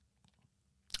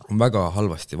on väga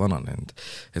halvasti vananenud.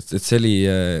 Et see oli,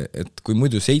 et kui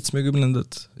muidu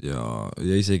 70-ndad ja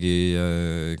isegi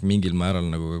mingil määral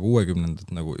nagu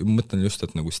 60-ndad, nagu, ma mõtlen just,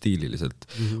 et nagu stiililiselt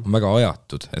on väga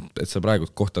ajatud, et sa praegu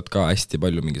kohtad ka hästi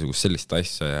palju mingisugust sellist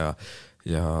asja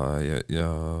ja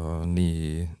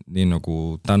nii nagu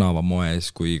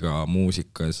tänavamoes kui ka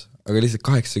muusikas, aga lihtsalt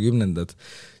 80-ndad,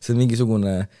 see on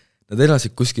mingisugune, nad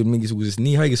elasid kuskil mingisuguses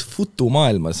nii haiges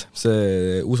futumaailmas,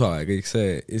 see USA ja kõik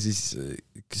see, ja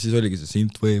siis oligi see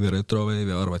synthwave ja retrowave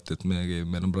ja arvati, et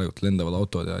meil on praegu lendavad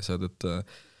autod ja asjad, et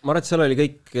ma arvan, et seal oli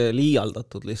kõik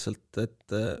liialdatud lihtsalt,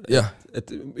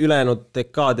 et ülejäänud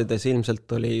dekaadides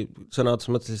ilmselt oli sõnaotus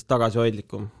mõttes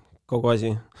tagasihoidlikum kogu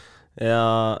asi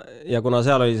ja kuna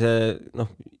seal oli see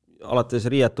alates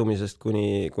riietumisest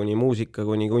kuni muusika,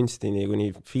 kuni kunstini,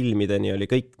 kuni filmideni oli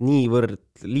kõik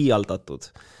niivõrd liialdatud,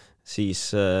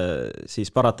 siis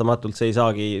paratamatult see ei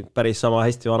saagi päris sama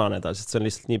hästi vananeda, sest see on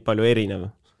lihtsalt nii palju erinev.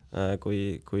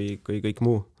 kui kõik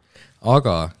muu.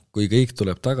 Aga kui kõik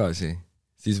tuleb tagasi,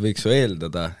 siis võiks ju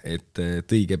eeldada, et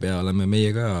õige pea oleme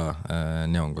meie ka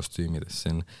neonkostüümides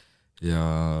siin ja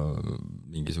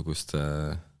mingisugust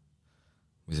ma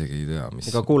isegi ei tea, mis...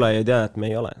 Ega kuulaja ei tea, et me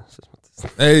ei ole, selles mõttes.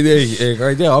 Ega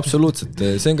ei tea, absoluutselt.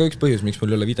 See on ka üks põhjus, miks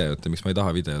mul ei ole videot ja miks ma ei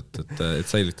taha videot, et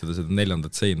säilitada seda 4.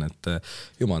 seina, et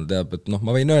jumal teab, et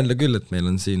ma võin öelda küll, et meil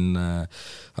on siin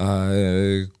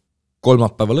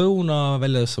kolmapäeva lõuna,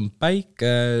 väljas on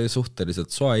päike, suhteliselt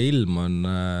soe ilm on,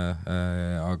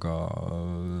 aga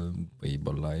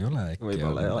võib-olla ei ole,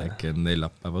 äkki on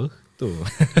neljapäeva õhtu.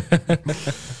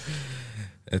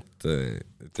 et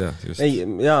jah, just. Ei,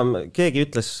 keegi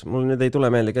ütles, mul nüüd ei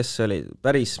tule meelde, kes see oli,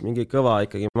 päris mingi kõva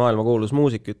ikkagi maailmakuulus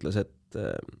muusik ütles,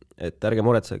 et ärge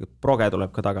muretsege, proge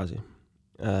tuleb ka tagasi.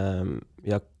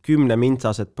 Ja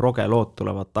 10-mintsased proge lood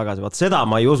tulevad tagasi. Vaat seda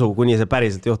ma ei usu, kuni see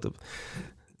päriselt juhtub.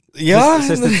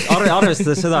 Sest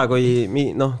arvestades seda,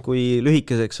 kui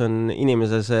lühikeseks on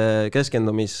inimese see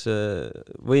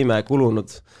keskendumisvõime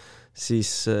kulunud,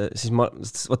 siis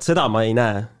seda ma ei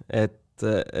näe, et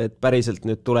päriselt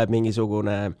nüüd tuleb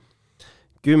mingisugune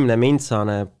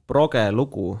 10-mintsane proge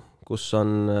lugu, kus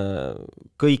on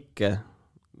kõike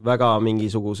väga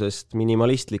mingisugusest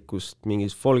minimalistlikust,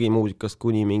 mingist folgimuusikast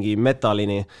kuni mingi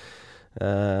metalini.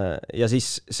 Ja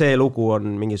siis see lugu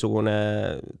on mingisugune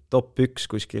top 1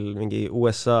 kuskil mingi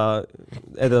USA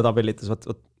edetabelites.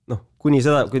 Kuni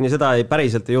seda ei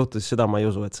päriselt ei juhtu, siis seda ma ei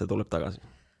usu, et see tuleb tagasi.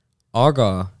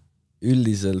 Aga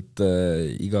üldiselt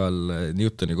igal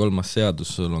Newtoni 3.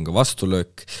 seadus sul on ka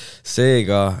vastulöök.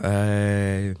 Seega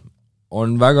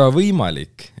on väga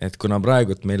võimalik, et kuna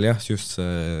praegu meil just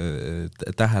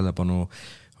tähelepanu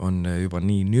on juba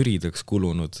nii nüridaks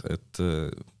kulunud, et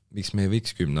miks me ei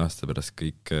võiks 10 aasta pärast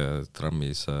kõik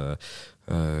trammis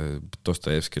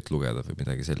Dostojevskit lugeda või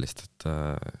midagi sellist, et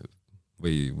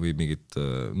või mingit,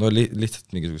 lihtsalt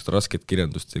mingisugust rasket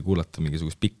kirjandust ja kuulata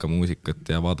mingisugust pikka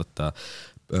muusikat ja vaadata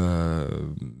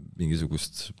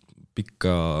mingisugust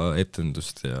pikka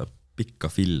etendust ja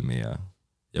pikka filmi ja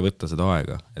võtta seda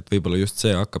aega, et võib-olla just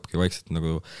see hakkabki vaikselt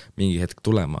nagu mingi hetk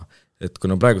tulema, et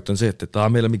kuna praegult on see, et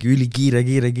meil on mingi ülikiire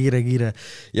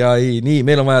ja nii,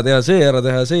 meil on vaja teha see ära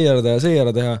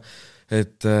teha,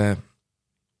 et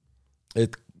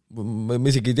ma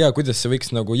isegi ei tea, kuidas see võiks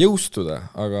nagu jõustuda,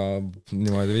 aga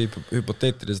niimoodi võib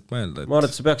hüpoteetiliselt mõelda. Ma arvan,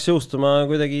 et see peaks jõustuma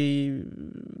kuidagi,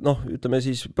 ütleme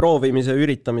siis proovimise,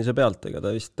 üritamise pealt, ega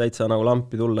ta vist täitsa nagu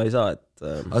lampi tulla ei saa.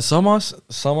 Aga samas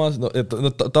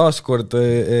taaskord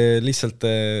lihtsalt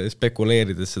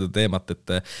spekuleerides seda teemat,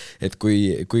 et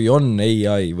kui on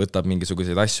AI võtab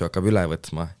mingisuguseid asju, hakkab üle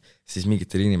võtma, siis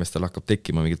mingitel inimestel hakkab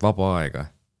tekkima mingit vaba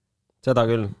aega. Seda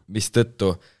küll. Mis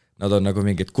tõttu nad on nagu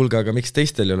mingi, et kuulge, aga miks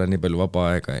teistel ei ole nii palju vaba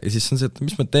aega? Ja siis on see, et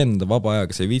mis ma teen enda vaba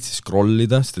ajaga, sa ei viitsi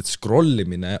scrollida, sest et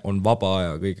scrollimine on vaba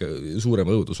aja kõige suurem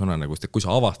õudusona, nagu, et kui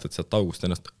sa avastad sealt august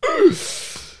ennast,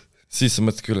 siis sa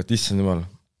mõtled küll, et issand jumal,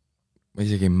 ma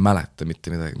isegi ei mäleta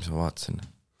mitte midagi, mis ma vaatasin.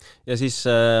 Ja siis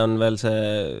on veel see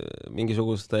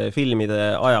mingisuguste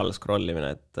filmide ajal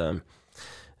scrollimine, et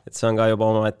see on ka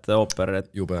juba oma ette ooper,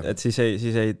 et siis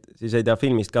ei tea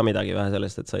filmist ka midagi vähe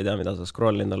sellest, et sa ei tea, mida sa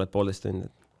scrollinud oled 1,5 tundi.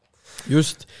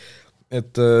 Just,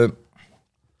 et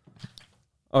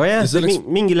aga jah,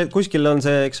 mingil kuskil on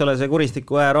see, eks ole, see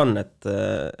kuristiku äär on,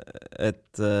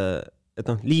 et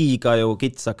liiga ju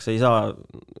kitsaks ei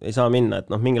saa minna, et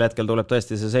mingil hetkel tuleb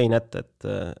tõesti see sein ette,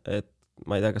 et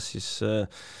ma ei tea, kas siis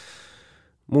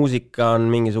muusika on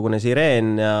mingisugune sireen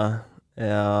ja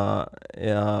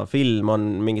film on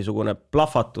mingisugune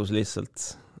plahvatus lihtsalt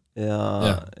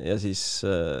ja siis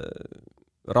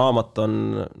raamat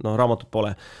on, raamatut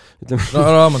pole.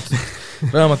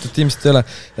 Raamatut ilmselt ei ole.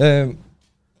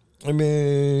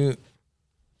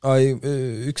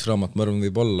 Üks raamat, ma arvan,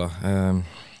 võib olla.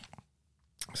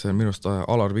 See on minust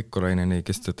Alar Vikkoraineni,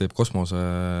 kes teeb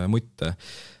kosmosemutte.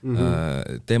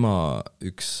 Tema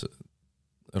üks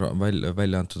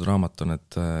välja antud raamat on,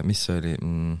 et mis see oli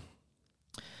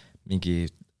mingi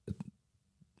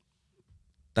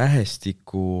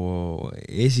tähestiku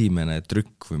esimene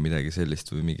trükk või midagi sellist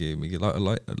või mingi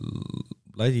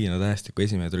ladina tähestiku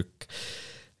esimene trükk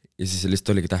ja siis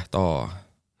lihtsalt oligi täht A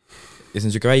ja see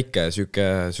on süke väike,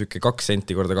 süke 2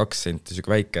 senti korda 2 senti, süke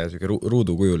väike, süke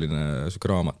ruudukujuline süke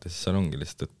raamat ja siis seal ongi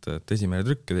lihtsalt, et esimene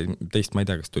trükk ja teist ma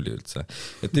ei tea, kas tuli üldse,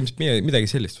 et ilmselt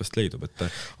midagi sellist vast leidub, et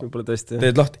võib-olla tõesti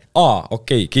teed lahti,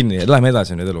 okei, kinni, lähme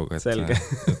edasi nüüd eluga, et selge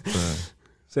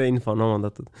see info on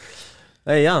omandatud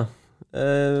ei ja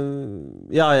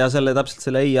selle täpselt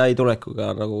selle AI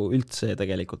tulekuga nagu üldse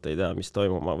tegelikult ei tea, mis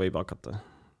toimuma võib hakata.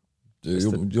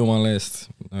 Jumala eest,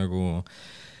 nagu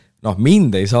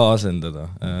mind ei saa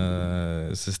asendada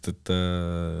sest et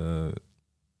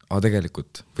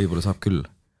tegelikult võib-olla saab küll,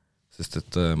 sest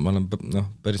et ma olen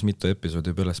päris mitu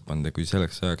episoodi juba üles pannud ja kui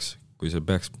selleks ajaks, kui see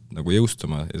peaks nagu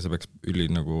jõustuma ja see peaks üli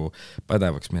nagu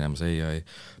pädevaks minema see AI,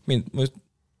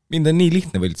 mind on nii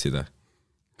lihtne võltsida.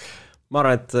 Ma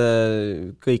arvan, et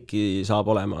kõiki saab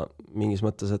olema mingis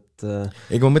mõttes, et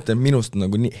Ega ma mõtlen minust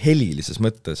nagu nii helilises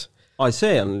mõttes.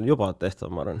 see on juba tehtav,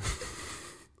 ma arvan.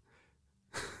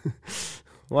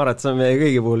 Ma arvan, et see on meie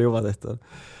kõigi puhul juba tehtav.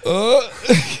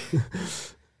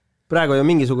 Praegu ju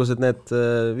mingisugused need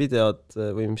videod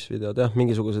või mis videod,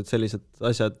 mingisugused sellised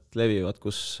asjad levivad,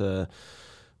 kus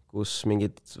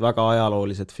mingid väga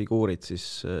ajaloolised figuurid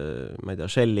siis, ma ei tea,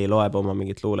 Shelley loeb oma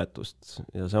mingit luuletust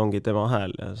ja see ongi tema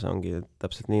hääl ja see ongi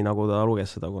täpselt nii, nagu ta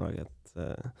luges seda kunagi, et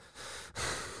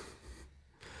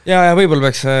ja võib-olla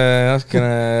peaks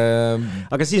naskene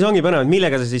aga siis ongi põnev, et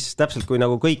millega see siis täpselt, kui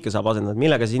nagu kõike saab asendada,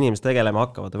 millega siis inimesed tegelema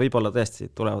hakkavad ja võib-olla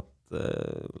tõesti tulevad,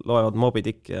 loevad Moby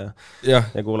Dick ja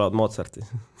kuulavad Mozarti.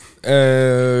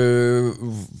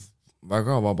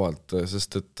 Väga vabalt,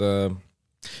 sest et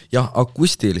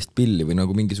akustilist pilli või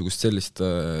nagu mingisugust sellist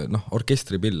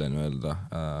orkestripille nii-öelda,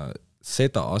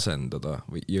 seda asendada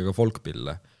ja ka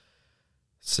folkpille,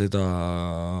 seda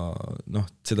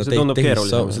tundub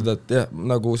keerulisem.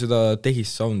 Seda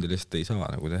tehissoundilist ei saa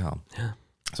nagu teha.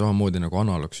 Samamoodi nagu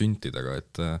analoogsüntidega,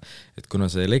 et kuna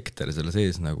see elekter selle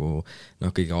sees nagu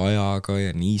kõige ajaga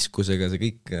ja niiskusega see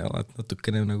kõik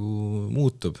natukene nagu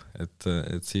muutub, et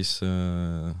siis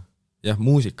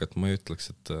muusikat ma ei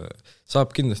ütleks, et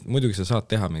saab kindlasti, muidugi sa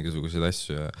saad teha mingisuguseid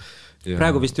asju ja...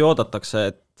 Praegu vist ju oodatakse,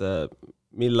 et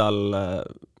millal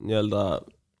nii-öelda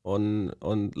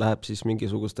läheb siis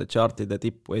mingisuguste chartide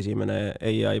tippu esimene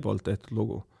AI poolt tehtud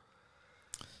lugu.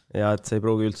 Ja et see ei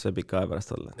pruugi üldse pika aja pärast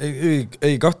olla.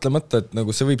 Ei kahtlemata, et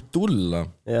nagu see võib tulla,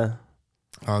 yeah.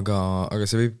 aga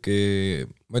see võibki,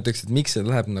 ma ütleks, et miks see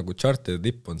läheb nagu chartide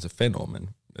tippu on see fenomen,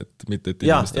 et mitte, et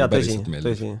inimestele päriselt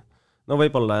meeldib. Tõsi. No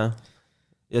võib-olla, jah.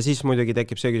 Ja siis muidugi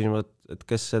tekib see küsimus, et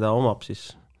kes seda omab siis?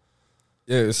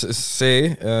 Ja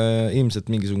see ilmselt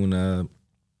mingisugune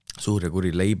suur ja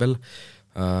kuri label,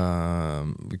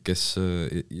 kes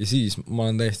ja siis ma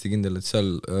olen täiesti kindel, et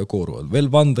seal kooruvad veel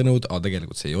vandenõud, aga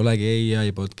tegelikult see ei olegi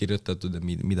AI poolt kirjutatud ja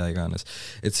mida iganes,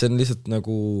 et see on lihtsalt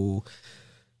nagu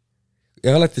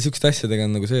ja alati sükste asjadega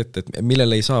on nagu see, et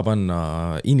millele ei saa panna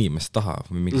inimest taha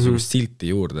või mingisugust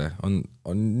silti juurde, on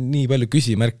nii palju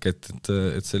küsimärke,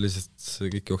 et see lihtsalt see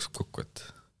kõik jookseb kokku, et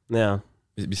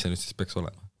mis see nüüd siis peaks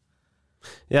olema.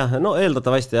 Jah, no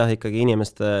eeldatavasti ikkagi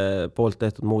inimeste poolt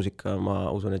tehtud muusika, ma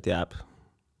usun, et jääb.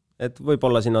 Et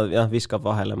võib-olla sinna viskab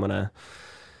vahele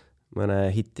mõne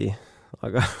hiti,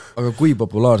 aga kui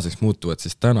populaarseks muutuvad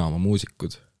siis täna oma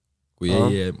muusikud, kui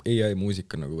AI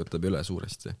muusika nagu võtab üle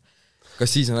suuresti?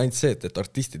 Kas siis on ainult see, et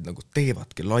artistid nagu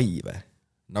teevadki laive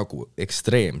nagu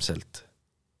ekstreemselt?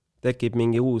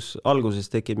 Alguses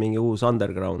tekib mingi uus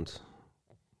underground,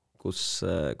 kus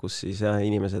siis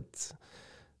inimesed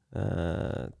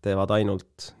teevad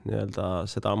ainult nii-öelda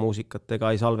seda muusikat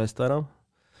ega ei salvesta enam.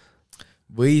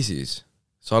 Või siis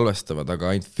salvestavad aga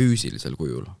ainult füüsilisel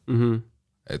kujul.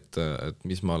 Et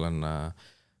mis ma olen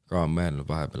ka mõelnud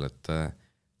vahepeal,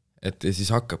 et siis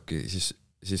hakkabki,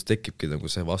 siis tekibki nagu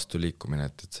see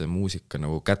vastuliikumine, et see muusika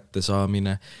nagu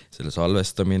kättesaamine, selle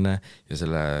salvestamine ja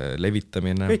selle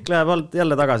levitamine. Kõik läheb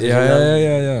jälle tagasi.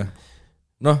 Ja.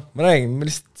 Noh, ma räägin, me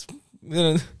lihtsalt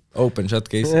open shut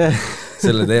case.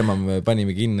 Selle teema me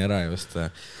panime kinni ära just.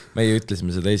 Meie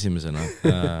ütlesime seda esimesena.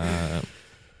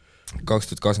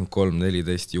 2023,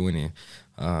 14 juuni.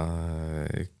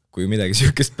 Kui midagi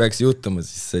sihukest peaks juhtuma,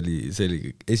 siis see oli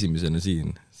esimesena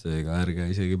siin. Seega ärge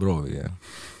isegi proovi ja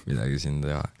midagi siin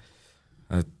teha.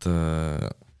 Et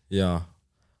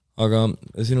aga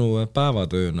sinu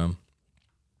päevatööna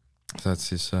sa oled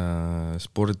siis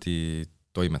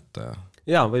sporditoimetaja?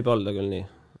 Jaa, võib olla küll nii.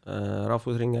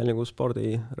 Rahvusringhäälingu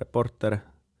spordireporter,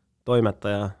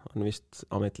 toimetaja on vist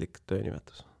ametlik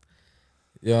töönimetus.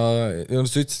 Ja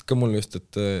sa ütlesid ka mulle just,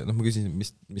 et ma küsin,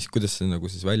 kuidas see nagu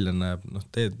siis välja näeb,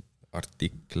 teed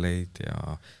artikleid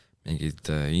ja mingid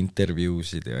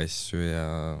intervjuusid ja asju ja...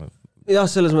 Jah,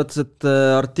 selles mõttes, et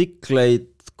artikleid,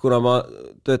 kuna ma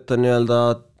töötan nii-öelda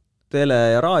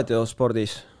tele- ja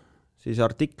raadiospordis, siis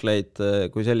artikleid,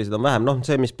 kui sellised on vähem,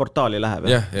 see, mis portaali läheb.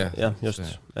 Jah, just,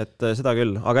 et seda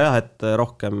küll. Aga jah, et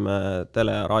rohkem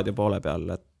tele- ja raadio poole peal,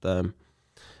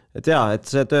 et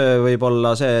see töö võib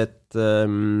olla see, et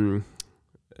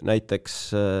näiteks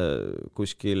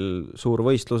kuskil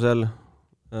suurvõistlusel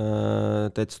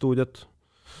teed stuudiot,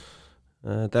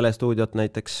 telestuudiot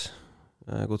näiteks,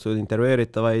 kutsud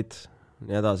intervjueeritavaid,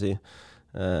 nii edasi.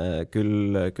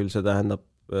 Küll see tähendab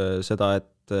seda,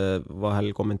 et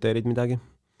vahel kommenteerid midagi,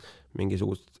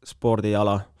 mingisugust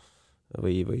spordiala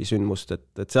või sündmust,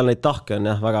 et seal neid tahke on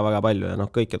jah väga-väga palju ja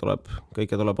kõike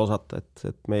tuleb osata,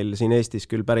 et meil siin Eestis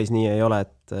küll päris nii ei ole,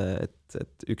 et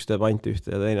üks teeb ainult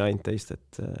ühte ja teine ainult teist,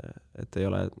 et ei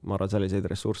ole, ma arvan, selliseid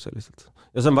ressursse lihtsalt.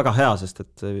 Ja see on väga hea, sest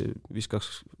et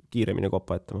viskaks kiiremini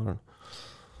koppa ette, ma arvan.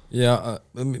 Ja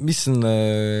mis on,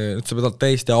 et sa pead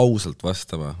täiesti ausalt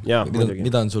vastama,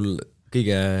 mida on sul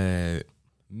kõige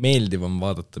meeldivam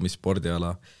vaadata, mis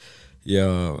spordiala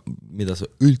ja mida sa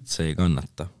üldse ei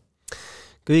kannata?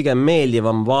 Kõige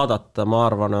meeldivam vaadata, ma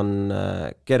arvan, on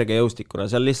kergejõustikuna.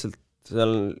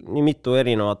 Seal nii mitu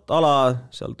erinevat ala,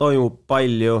 seal toimub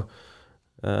palju.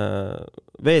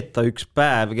 Veeta üks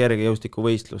päev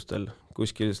kergejõustikuvõistlustel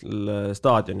kuskil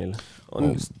staadionil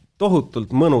on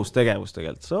tohutult mõnus tegevus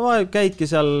tegelikult. Sa käidki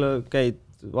seal,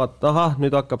 vaata,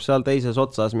 nüüd hakkab seal teises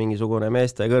otsas mingisugune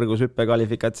meeste kõrgushüppe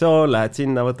kvalifikatsioon, lähed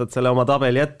sinna, võtad selle oma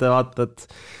tabeli ette, vaatad,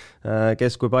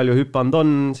 kes kui palju hüpanud on,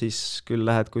 siis küll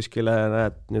lähed kuskile,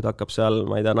 näed, nüüd hakkab seal,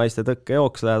 ma ei tea, naiste tõkke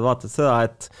jooks, lähed vaatad seda,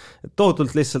 et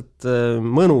tohutult lihtsalt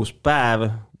mõnus päev,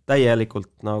 täielikult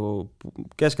nagu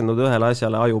keskenduda ühele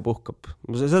asjale, aju puhkab.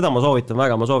 Seda ma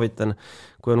soovitan,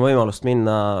 kui on võimalust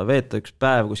minna veeta üks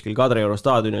päev kuskil Kadrioru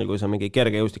staadionil, kui see mingi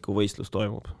kergejõustikuvõistlus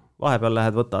toimub. Vahepeal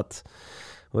lähed,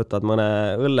 võtad mõne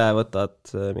õlle,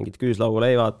 võtad mingid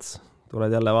küüslauguleivad,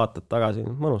 tuled jälle, vaatad tagasi,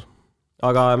 mõnus.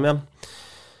 Aga jah,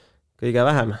 kõige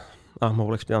vähem. Ma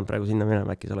poleks pidanud praegu sinna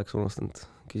minema, äkki sa oleks unustanud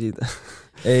küsida.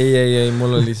 ei,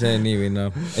 mul oli see nii või no.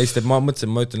 Ma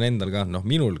mõtlesin, ma ütlen endal ka,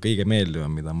 minul kõige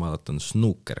meeldivam, mida ma vaatan, on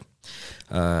snooker.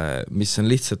 Mis on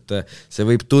lihtsalt, see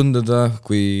võib tunduda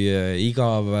kui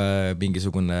igav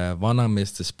mingisugune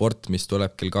vanameeste sport, mis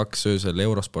tuleb kell 2 öösel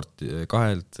Eurosport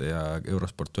 2 ja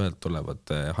Eurosport 1 tulevad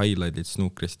highlightid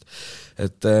snookerist.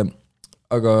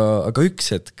 Aga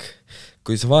üks hetk,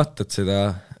 kui sa vaatad seda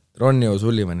Ronnie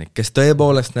O'Sullivani, kes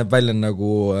tõepoolest näeb välja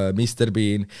nagu Mr.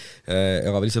 Bean,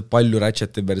 aga lihtsalt palju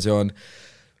ratchetiv versioon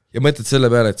ja mõtled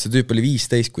selle peale, et see tüüp oli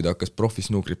 15, kui ta hakkas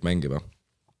profisnuukrit mängima.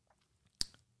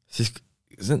 Siis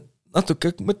see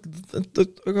natuke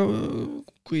mõtled, aga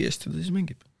kui hästi ta siis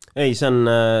mängib? Ei,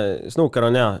 snooker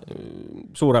on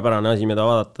suurepärane asi, mida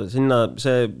vaadata. Sinna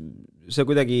see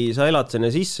kuidagi, sa elad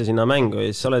sinna sisse sinna mängu ja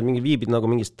siis sa oled viibid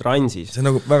nagu mingis transis. See on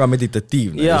nagu väga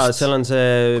meditatiivne. Ja seal on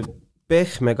see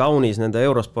pehme kaunis nende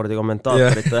Eurospordi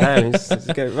kommentaatorite hääl, mis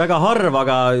väga harv,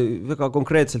 aga väga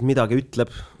konkreetselt midagi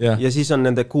ütleb. Ja siis on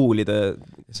nende kuulide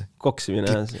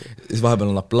koksimine. Siis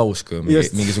vahepeal on aplaus, kui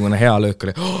mingisugune hea löök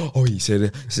oli. Oi, see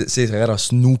sai ära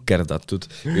snukerdatud,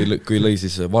 kui lõi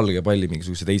siis valge palli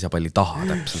mingisuguse teise palli taha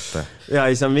täpselt. Ja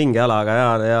see on vinge ala,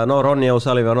 aga ja Ronnie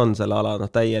O'Sullivan on selle ala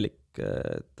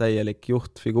täielik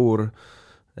juhtfiguur.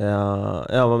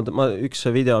 Ja üks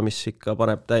video, mis ikka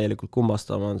paneb täielikult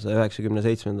kummastama, on see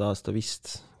 97. aasta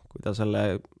vist, kui ta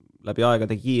selle läbi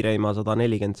aegade kiireima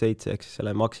 147, ehk siis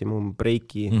selle maksimum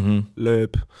breiki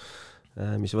lööb,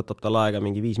 mis võtab tal aega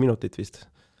mingi 5 minutit vist.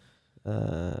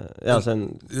 Ja see on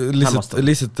hämmastav.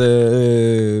 Lihtsalt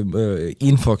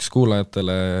infoks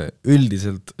kuulajatele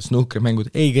üldiselt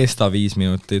snookermängud ei kesta 5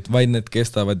 minutit, vaid need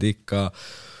kestavad ikka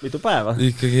mitu päeva?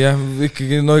 Ikkagi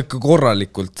ikka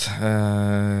korralikult,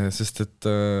 sest et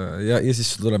ja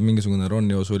siis tuleb mingisugune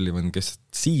Ronnie O'Sullivan, kes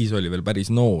siis oli veel päris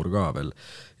noor ka veel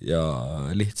ja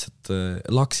lihtsalt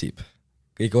laksib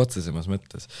kõige otsesemas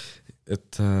mõttes.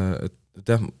 Et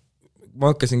jah,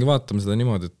 ma hakkasingi vaatama seda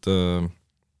niimoodi, et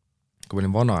kui ma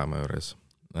olin vanaema juures,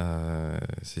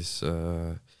 siis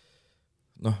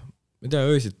ma ei tea,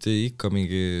 öösiti ikka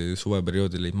mingi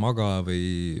suveperioodil ei maga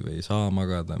või ei saa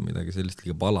magada, midagi sellist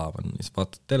liiga palav on, siis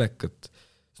vaatad telekat.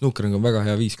 Snooker on väga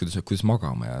hea viis, kuidas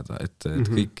magama jääda, et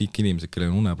kõik inimesed, kellel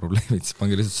on uneprobleemid, siis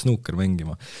pange lihtsalt snooker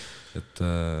mängima.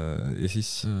 Ja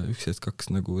siis üks hetk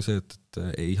hakkas nagu see, et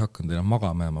ei hakanud enam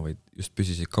magama jääma, vaid just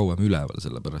püsisid kauem üleval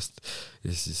selle pärast.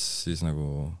 Ja siis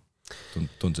nagu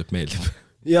tundus, et meeldib.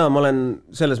 Ja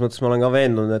selles mõttes ma olen ka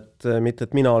veendunud, et mitte,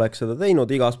 et mina oleks seda teinud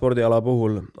iga spordiala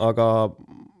puhul, aga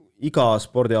iga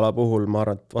spordiala puhul ma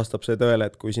arvan, et vastab see tõele,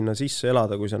 et kui sinna sisse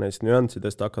elada, kui sa neist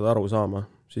nüanssidest hakkad aru saama,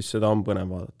 siis seda on põnev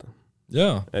vaadata.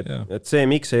 Et see,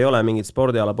 miks ei ole mingit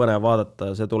spordiala põnev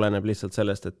vaadata, see tuleneb lihtsalt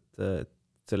sellest, et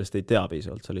sellest ei tea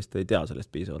piisavalt, sa lihtsalt ei tea sellest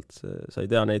piisavalt. Sa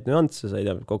ei tea neid nüansse, sa ei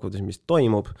tea kokkuvõttes, mis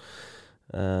toimub.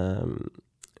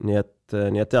 Nii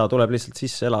et tuleb lihtsalt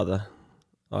sisse elada.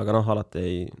 Aga alati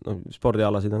ei,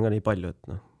 spordialasid on ka nii palju, et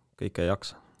kõik ei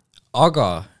jaksa. Aga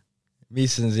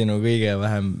mis on sinu kõige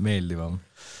vähem meeldivam?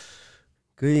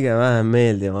 Kõige vähem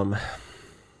meeldivam?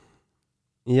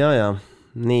 Ja,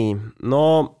 nii. No,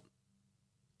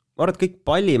 ma arvan, et kõik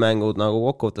pallimängud nagu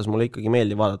kokkuvõttes mulle ikkagi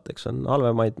meeldib vaadata, eks on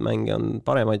halvemaid mänge, on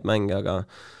paremaid mänge,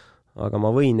 aga ma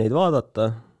võin neid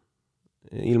vaadata,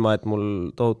 ilma et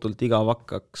mul tohutult igav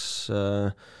hakkaks.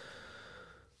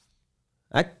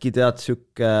 Äkki tead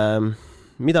sükke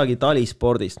midagi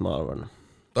talispordist, ma arvan.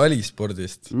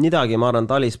 Talispordist? Midagi, ma arvan,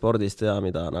 talispordist ja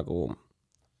mida nagu...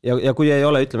 Ja kui ei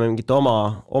ole, ütleme, mingit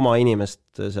oma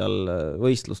inimest seal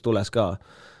võistlus tules ka,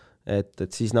 et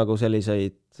siis nagu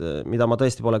selliseid, mida ma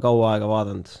tõesti pole kaua aega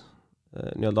vaadanud,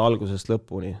 nii-öelda algusest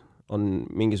lõpuni, on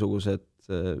mingisugused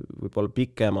võib-olla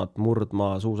pikemad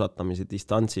murdmaa suusatamise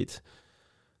distantsid.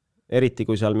 Eriti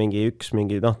kui seal mingi,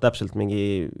 täpselt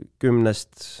mingi 10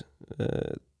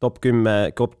 top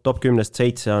 10-st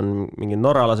 7 on mingi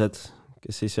norralased,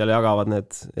 kes siis seal jagavad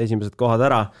need esimesed kohad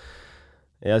ära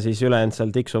ja siis ülejäänud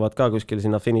seal tiksuvad ka kuskil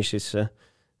sinna finišisse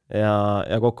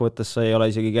ja kokkuvõttes sa ei ole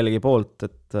isegi kellegi poolt,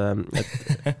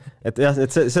 et jah,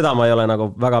 et seda ma ei ole nagu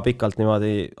väga pikalt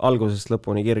niimoodi algusest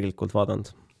lõpuni kirglikult vaadanud.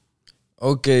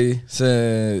 Okei,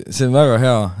 see on väga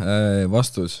hea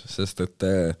vastus, sest et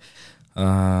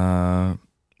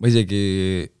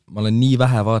ma olen nii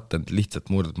vähe vaatanud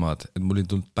lihtsalt murdmaad, et mul ei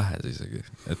tulnud pähe see isegi,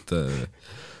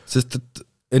 sest et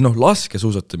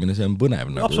laskesuusatamine, see on põnev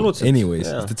nagu anyways,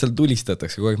 sest et seal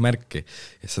tulistatakse kogu aeg märki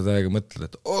ja sa täiega mõtled,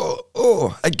 et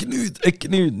äkki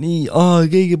nüüd, nii,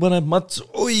 keegi paneb matsu,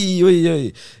 oi, ja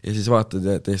siis vaatad,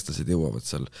 et eestlased jõuavad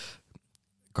seal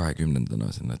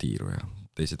 20. sinna tiiru ja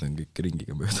teised on kõik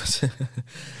ringiga möödas.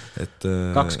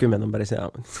 20 on päris hea.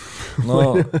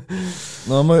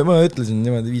 No ma ütlesin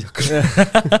niimoodi viisakalt.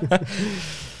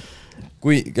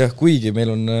 Kuigi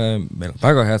meil on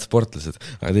väga head sportlased,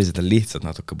 aga teised on lihtsalt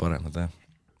natuke paremad.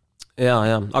 Ja,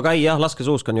 aga ei,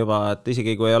 laskesuusk on juba, et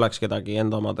isegi kui ei oleks kedagi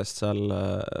enda omadest seal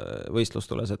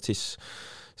võistlustules, et siis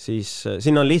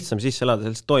siin on lihtsam sisse elada,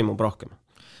 sellest toimub rohkem.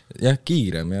 Jah,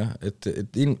 kiirem, jah. Et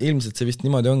ilmselt see vist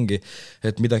niimoodi ongi,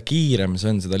 et mida kiirem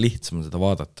see on, seda lihtsam seda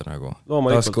vaadata nagu.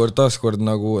 Taaskord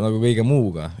nagu kõige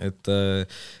muuga. Et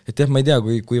jah, ma ei tea,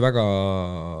 kui väga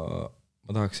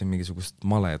ma tahaksin mingisugust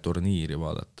maleturniiri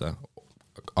vaadata,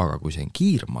 aga kui see on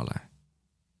kiirmale,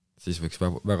 siis võiks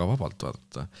väga vabalt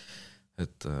vaadata.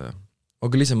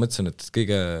 Aga lihtsalt mõtlesin, et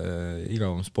kõige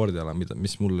igavam spordiala,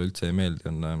 mis mulle üldse ei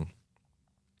meeldi,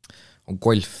 on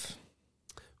golf.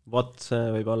 Vot see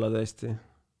võib olla tõesti.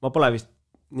 Ma pole vist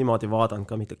niimoodi vaadanud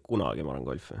ka mitte kunagi, ma olen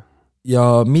golfi.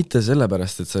 Ja mitte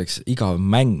sellepärast, et see oleks igav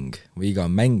mäng või igav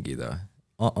mängida.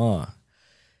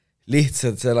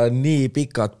 Lihtsalt seal on nii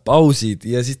pikad pausid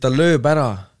ja siis ta lööb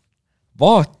ära,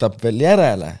 vaatab veel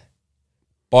järele,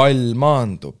 pall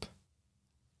maandub,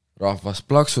 rahvas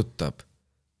plaksutab,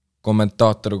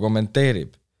 kommentaator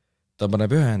kommenteerib, ta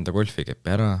paneb ühe enda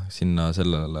golfikepi ära sinna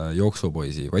sellele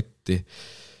jooksupoisi kotti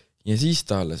ja siis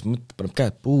ta alles paneb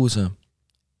käed puusa,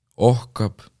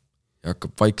 ohkab ja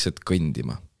hakkab vaikselt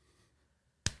kõndima.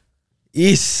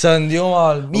 Issand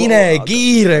jumal, mine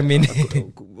kiiremini!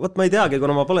 Vot ma ei teagi,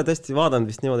 kuna ma pole tõesti vaadanud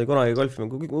vist niimoodi kunagi golfi.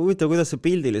 Huvitav, kuidas see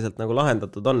pildiliselt nagu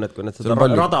lahendatud on, et kui need seda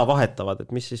rada vahetavad,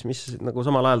 et mis nagu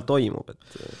samal ajal toimub?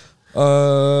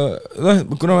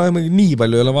 Kuna ma nii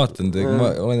palju ei ole vaatanud,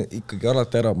 ma olen ikkagi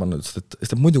alati ära pannud,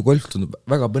 sest muidu golf tundub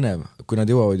väga põnev, kui nad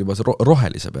jõuavad juba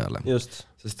rohelise peale. Just.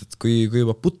 Sest et kui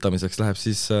juba puttamiseks läheb,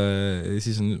 siis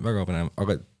on väga põnev.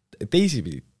 Aga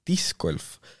teisipidi,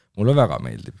 discgolf mulle väga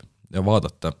meeldib ja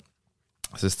vaadata,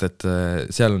 sest et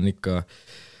seal on ikka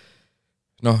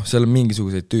seal on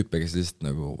mingisuguseid tüüpe, kes lihtsalt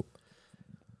nagu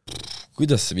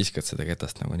kuidas sa viskad seda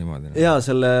ketast nagu niimoodi? Jaa,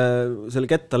 selle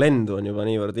ketta lendu on juba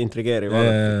niivõrd intrigeeriv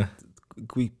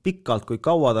kui pikalt, kui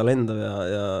kaua ta lendab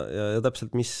ja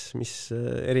täpselt mis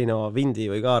erineva vindi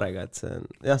või kaarega, et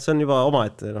see on juba oma,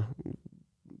 et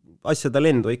asjade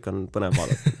lendu ikka on põnev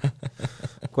vaadata.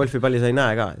 Golfipalli sa ei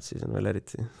näe ka, et siis on veel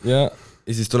eriti. Ja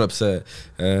siis tuleb see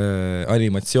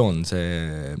animatsioon,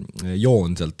 see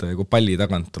joon sealt, kui palli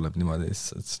tagant tuleb niimoodi,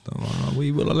 siis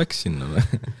võib-olla läks sinna.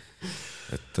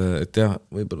 et jah,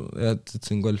 võib-olla, et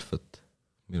see on golf, et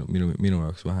minu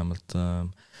jaoks vähemalt.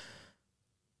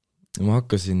 Ma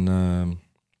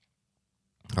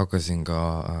hakkasin ka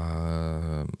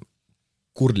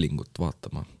kurlingut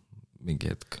vaatama mingi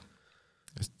hetk.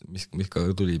 Mis ka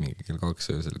tuli mingi kell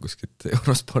 2 öösel kuskilt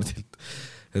Eurospordilt.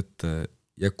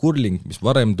 Ja kurling, mis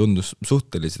varem tundus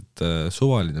suhteliselt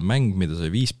suvaline mäng, mida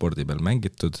sai viispordi peal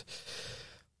mängitud,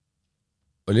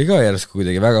 oli ka järsku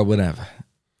kuidagi väga põnev.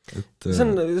 See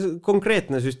on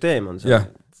konkreetne süsteem on see.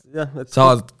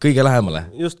 Saad kõige lähemale.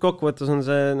 Just kokkuvõttes on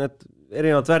see need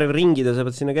erinevad värvringid ja sa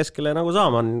pead sinna keskele nagu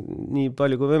saama nii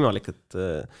palju kui võimalik,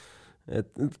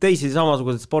 et teisi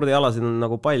samasuguseid spordialasid on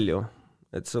nagu palju.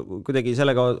 Et kuidagi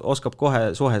sellega oskab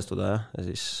kohe suhestuda ja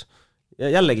siis ja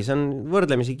jällegi, see on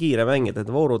võrdlemisi kiire mäng, et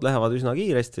voorud lähevad üsna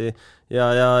kiiresti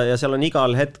ja seal on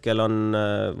igal hetkel on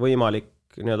võimalik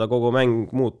nii-öelda kogu mäng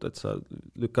muuta, et sa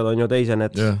lükkad on ju teise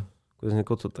need, kuidas neid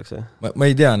kutsutakse? Ma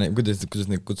ei tea, kuidas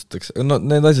neid kutsutakse. No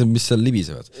need asjad, mis seal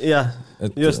libisevad. Jah,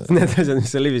 just need asjad,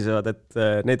 mis seal libisevad, et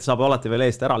neid saab alati veel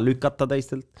eest ära lükata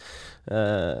teistelt.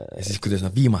 Ja siis, kuidas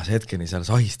nad viimase hetkeni seal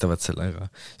sahistavad sellega.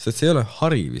 Sest see ei ole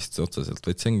hari vist otseselt,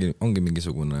 vaid see ongi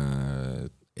mingisugune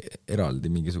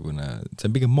eraldi mingisugune, see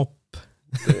on pigem mopp.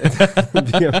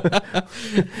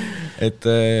 et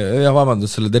jah,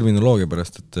 vabandust selle terminoloogia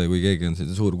pärast, et kui keegi on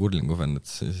selline suur kurlingu fänn, et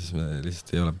siis me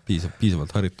lihtsalt ei ole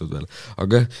piisavalt haritud veel,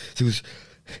 aga see kus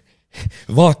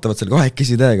vaatavad selle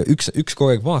kahekesi täiega, üks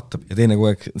kogu aeg vaatab ja teine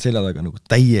kogu aeg selja taga nagu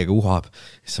täiega uhab,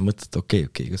 siis sa mõtled, okei,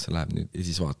 kas see läheb nüüd ja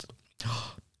siis vaatad,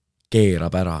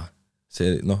 keerab ära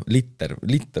see, liter,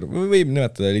 võib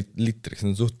nimetada litriks, see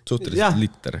on suhteliselt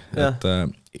liter, et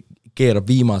keerab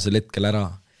viimasel hetkel ära.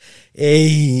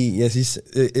 Ei, ja siis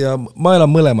ja ma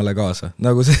elan mõlemale kaasa,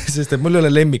 nagu sest et mul ei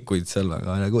ole lemmikuid seal,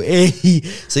 aga nagu ei,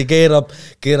 see keerab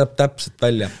täpselt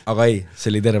välja, aga ei,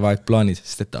 see oli terve aeg plaanis,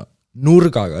 sest et ta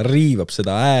nurgaga riivab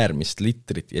seda äärmist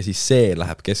litrit ja siis see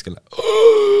läheb keskele.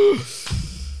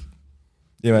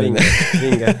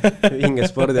 Vinge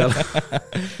spordiala.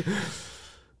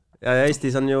 Ja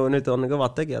Eestis on ju, nüüd on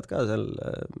kõvad tegijad ka seal,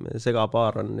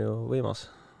 segapaar on ju võimas.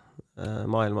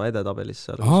 Maailma edetabelis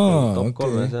seal top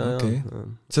 3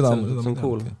 seda on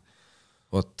cool.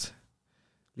 Vot.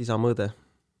 Lisamõõde.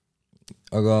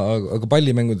 Aga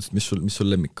pallimängudest, mis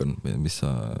sul lemmik on? Mis sa...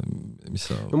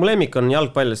 No mu lemmik on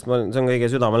jalgpall, sest see on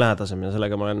kõige südamelähedasem ja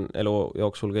sellega ma olen elu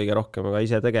jooksul kõige rohkem ka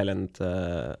ise tegelenud.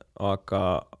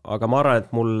 Aga ma arvan, et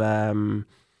mulle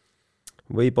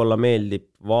võib-olla meeldib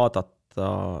vaadata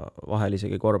vahel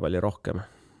isegi korvpalli rohkem.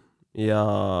 Ja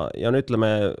on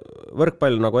ütleme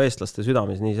võrkpall nagu eestlaste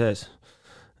südames nii sees.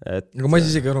 Aga ma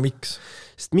isegi aru miks.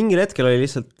 Sest mingil hetkel oli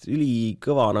lihtsalt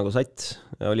ülikõva nagu sats.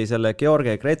 Oli selle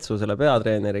Georgi Kretsu, selle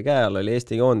peatreeneri käe all oli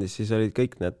Eesti koondis, siis olid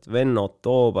kõik need Vennod,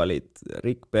 Toobalid,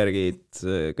 Rikbergid,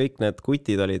 kõik need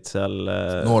kutid olid seal.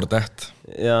 Noor täht.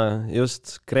 Ja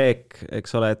just Kreek,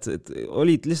 eks ole, et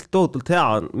olid lihtsalt tohutult hea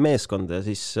meeskond ja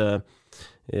siis...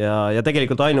 Ja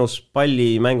tegelikult ainus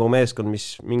pallimängu meeskond,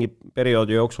 mis mingi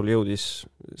perioodi jooksul jõudis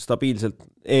stabiilselt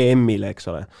EM-ile, eks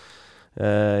ole.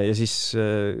 Ja siis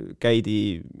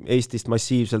käidi Eestist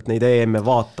massiivselt neid EM-e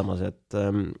vaatamas, et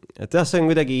jah, see on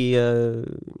kuidagi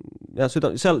jah,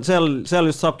 seal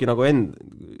just saabki nagu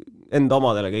enda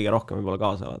omadele kõige rohkem võib-olla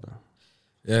kaasa elada.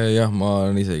 Jah, ma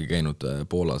olen isegi käinud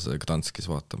Poolas Gdanskis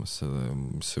vaatamas,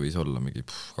 mis võis olla mingi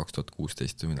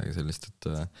 2016 või midagi sellist,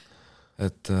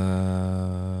 et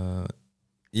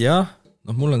jah,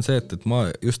 mul on see, et ma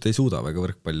just ei suuda väga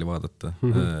võrkpalli vaadata,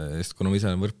 sest kuna ma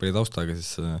ise olen võrkpalli taustaga,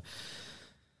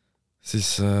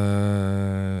 siis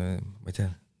ma ei tea,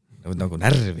 nagu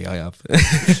närvi ajab.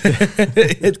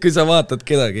 Et kui sa vaatad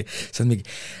kedagi, see on mingi,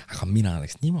 aga mina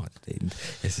oleks niimoodi teinud.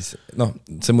 Ja siis,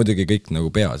 see muidugi kõik nagu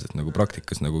peas, et nagu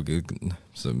praktikas nagu,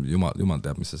 jumal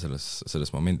teab, mis sa selles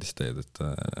momendis teed,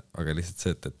 aga lihtsalt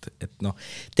see, et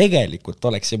tegelikult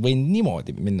oleks see võinud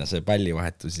niimoodi minna see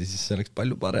pallivahetus ja siis see oleks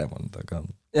palju parem olnud, aga...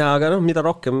 Ja, aga mida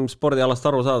rohkem spordialast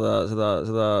aru saada,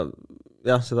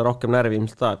 seda rohkem närvi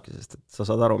ilmselt ajabki, sest et sa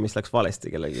saad aru, mis läks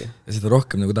valesti kellegi. Ja seda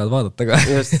rohkem nagu tahad vaadata ka.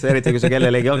 Just, eriti kui sa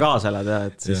kellelegi kaasa elad,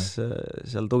 et siis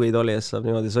seal tugitolies saab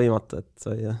niimoodi sõimata, et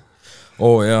sa ei...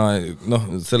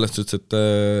 sellest suhtes,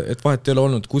 et vahet ei ole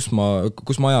olnud, kus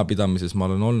ma ajapidamises ma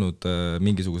olen olnud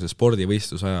mingisuguse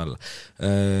spordivõistluse ajal.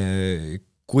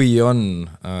 Kui on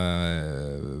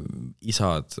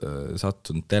isad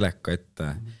sattunud teleka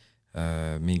ette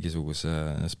mingisuguse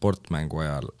sportmängu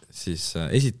ajal, siis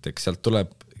esiteks sealt tuleb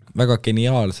väga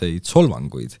geniaalseid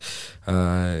solvanguid.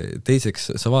 Teiseks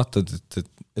sa vaatad,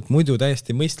 et muidu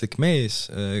täiesti mõistlik mees,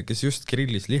 kes just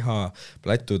grillis liha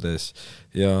plätudes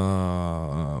ja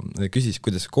küsis,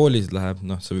 kuidas koolis läheb,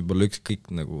 see võib olla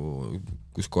ükskõik nagu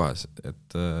kus kohas,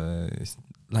 et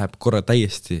läheb korra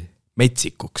täiesti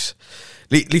metsikuks.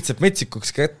 Lihtsalt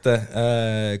metsikuks kätte,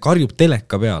 karjub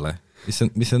teleka peale,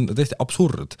 mis on tõesti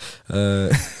absurd.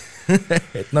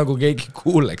 Et nagu keegi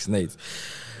kuuleks neid.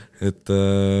 Et...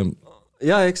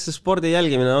 Ja, eks see spordi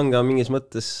jälgimine on ka mingis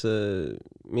mõttes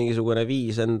mingisugune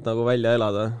viis end nagu välja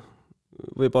elada.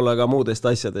 Võib-olla ka muudest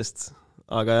asjadest.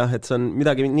 Aga jah, et see on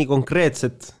midagi nii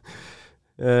konkreetset,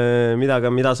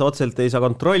 mida sa otselt ei saa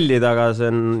kontrollida, aga see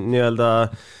on nii-öelda,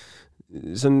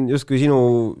 see on just kui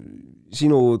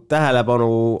sinu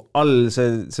tähelepanu all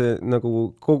see nagu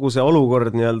kogu see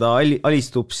olukord nii-öelda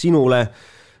alistub sinule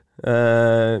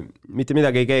mitte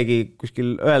midagi keegi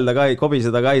kuskil öelda ka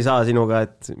kobiseda ka ei saa sinuga,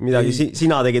 et midagi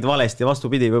sina tegid valesti,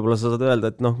 vastupidi, võib-olla sa saad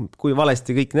öelda, et noh, kui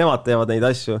valesti kõik nemad teevad neid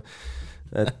asju,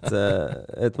 et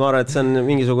ma arvan, et see on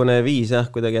mingisugune viis jah,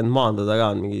 kuidagi end maandada ka,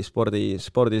 on mingi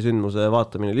spordisündmuse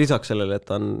vaatamine, lisaks sellele, et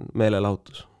ta on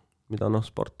meelelahutus, mida noh,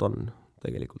 sport on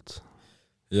tegelikult.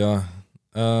 Jah,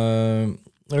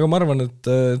 aga ma arvan, et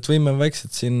võime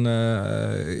väikselt siin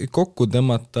kokku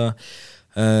tõmmata.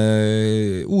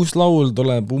 Uus laul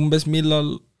tuleb umbes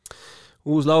millal?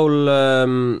 Uus laul,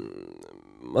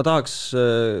 ma tahaks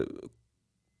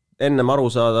ennem aru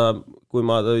saada, kui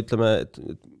ma ta ütleme,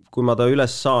 kui ma ta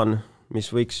üles saan, mis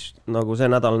võiks nagu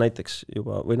see nädal näiteks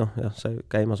juba, või noh, jah, see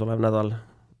käimas olev nädal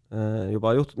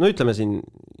juba juhtuda, no ütleme siin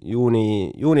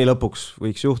juuni lõpuks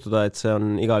võiks juhtuda, et see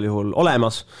on igal juhul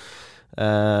olemas.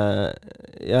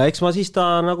 Ja eks ma siis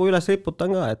ta nagu üles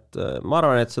riputan ka, et ma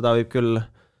arvan, et seda võib küll,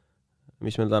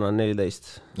 mis meil täna on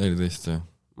 14, jah.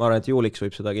 Ma arvan, et juuliks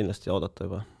võib seda kindlasti oodata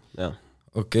juba, jah.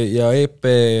 Okei, ja EP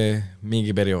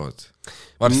mingi periood?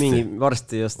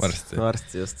 Varsti just.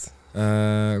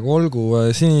 Olgu,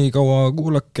 senikaua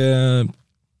kuulake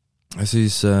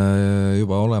siis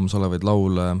juba olemasolevaid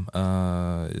laule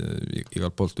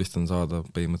igalt poolt vist on saada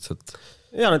põhimõtteliselt.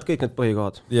 Ja kõik need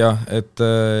põhikohad. Jah, et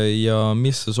ja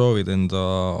mis sa soovid enda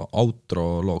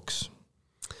outro looks?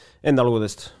 Enda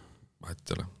lugudest?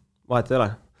 Vahet ei ole.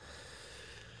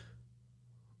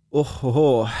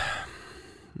 Ohohoo.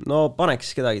 No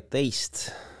paneks kedagi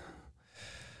teist.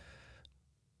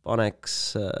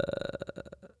 Paneks...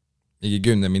 Igi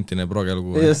 10-mintine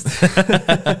progelugu. Just.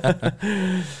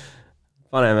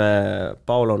 Paneme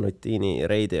Paolo Nutini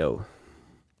Radio.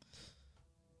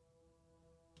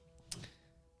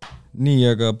 Nii,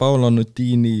 aga Paolo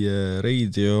Nutini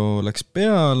Radio läks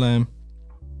peale.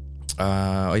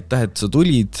 Aitäh, et sa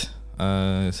tulid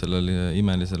sellel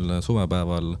imelisel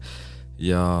suvepäeval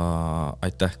ja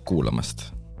aitäh kuulamast.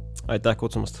 Aitäh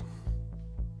kutsumast.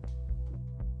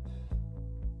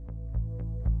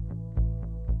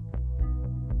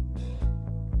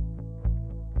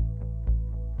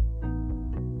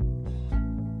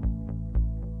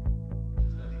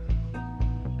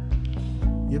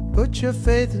 You put your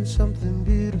faith in something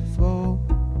beautiful.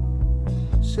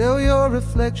 Sell your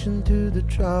reflection to the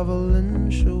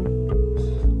traveling show.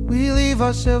 We leave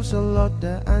ourselves a lot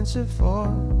to answer for.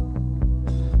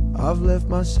 I've left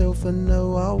myself and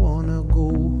now I wanna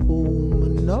go home.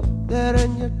 And up there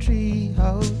in your tree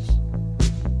house,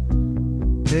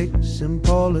 pigs and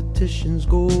politicians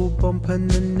go bump in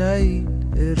the night.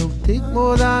 It'll take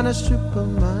more than a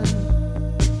Superman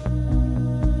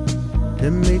to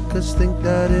make us think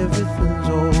that everything's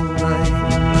alright.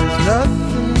 There's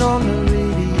nothing on the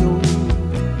radio.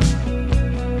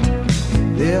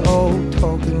 They're all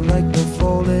talking like they're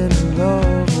falling in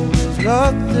love. Oh, there's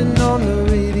nothing on the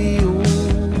radio.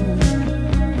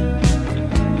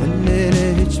 And then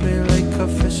it hits me like a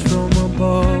fish from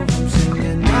above. I'm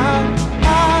singing I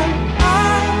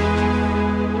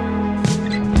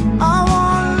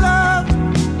want love,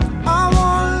 I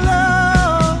want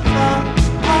love.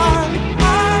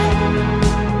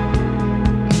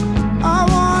 I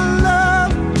want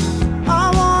love, I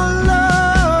want love.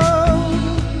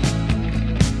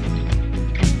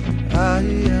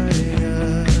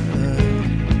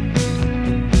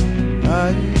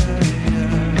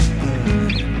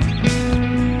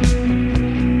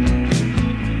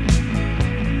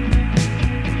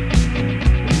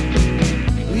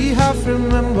 We have to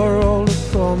remember all the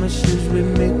promises we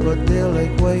make, but they're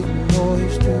like white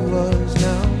noise to us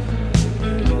now.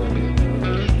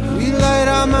 We light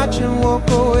our match and walk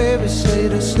away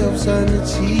beside ourselves, and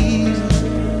it's easy.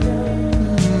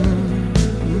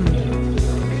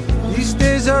 These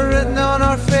days are written on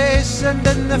our face, and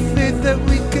in the faith that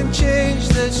we can change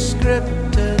the script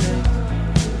tonight.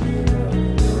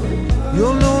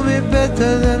 You'll know me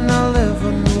better than I'll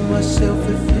ever know myself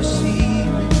if you see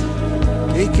me.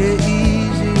 Take it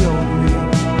easy on me.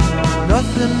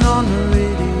 Nothing on the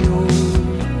radio.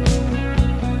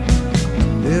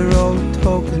 They're all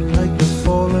talking like they're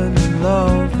falling in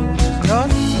love. There's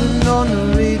nothing on the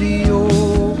radio.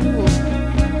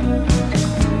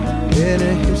 And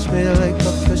it hits me like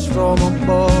a fish from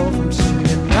above. I'm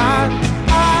singing I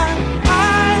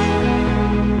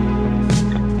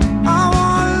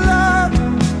want love,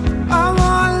 I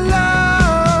want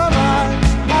love.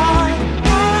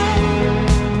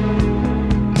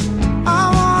 I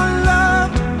want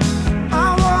love, I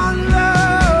want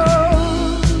love.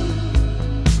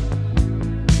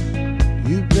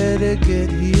 You better get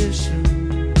here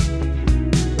soon.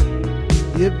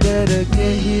 You better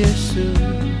get here soon.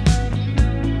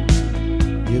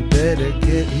 You better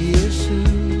get here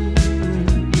soon.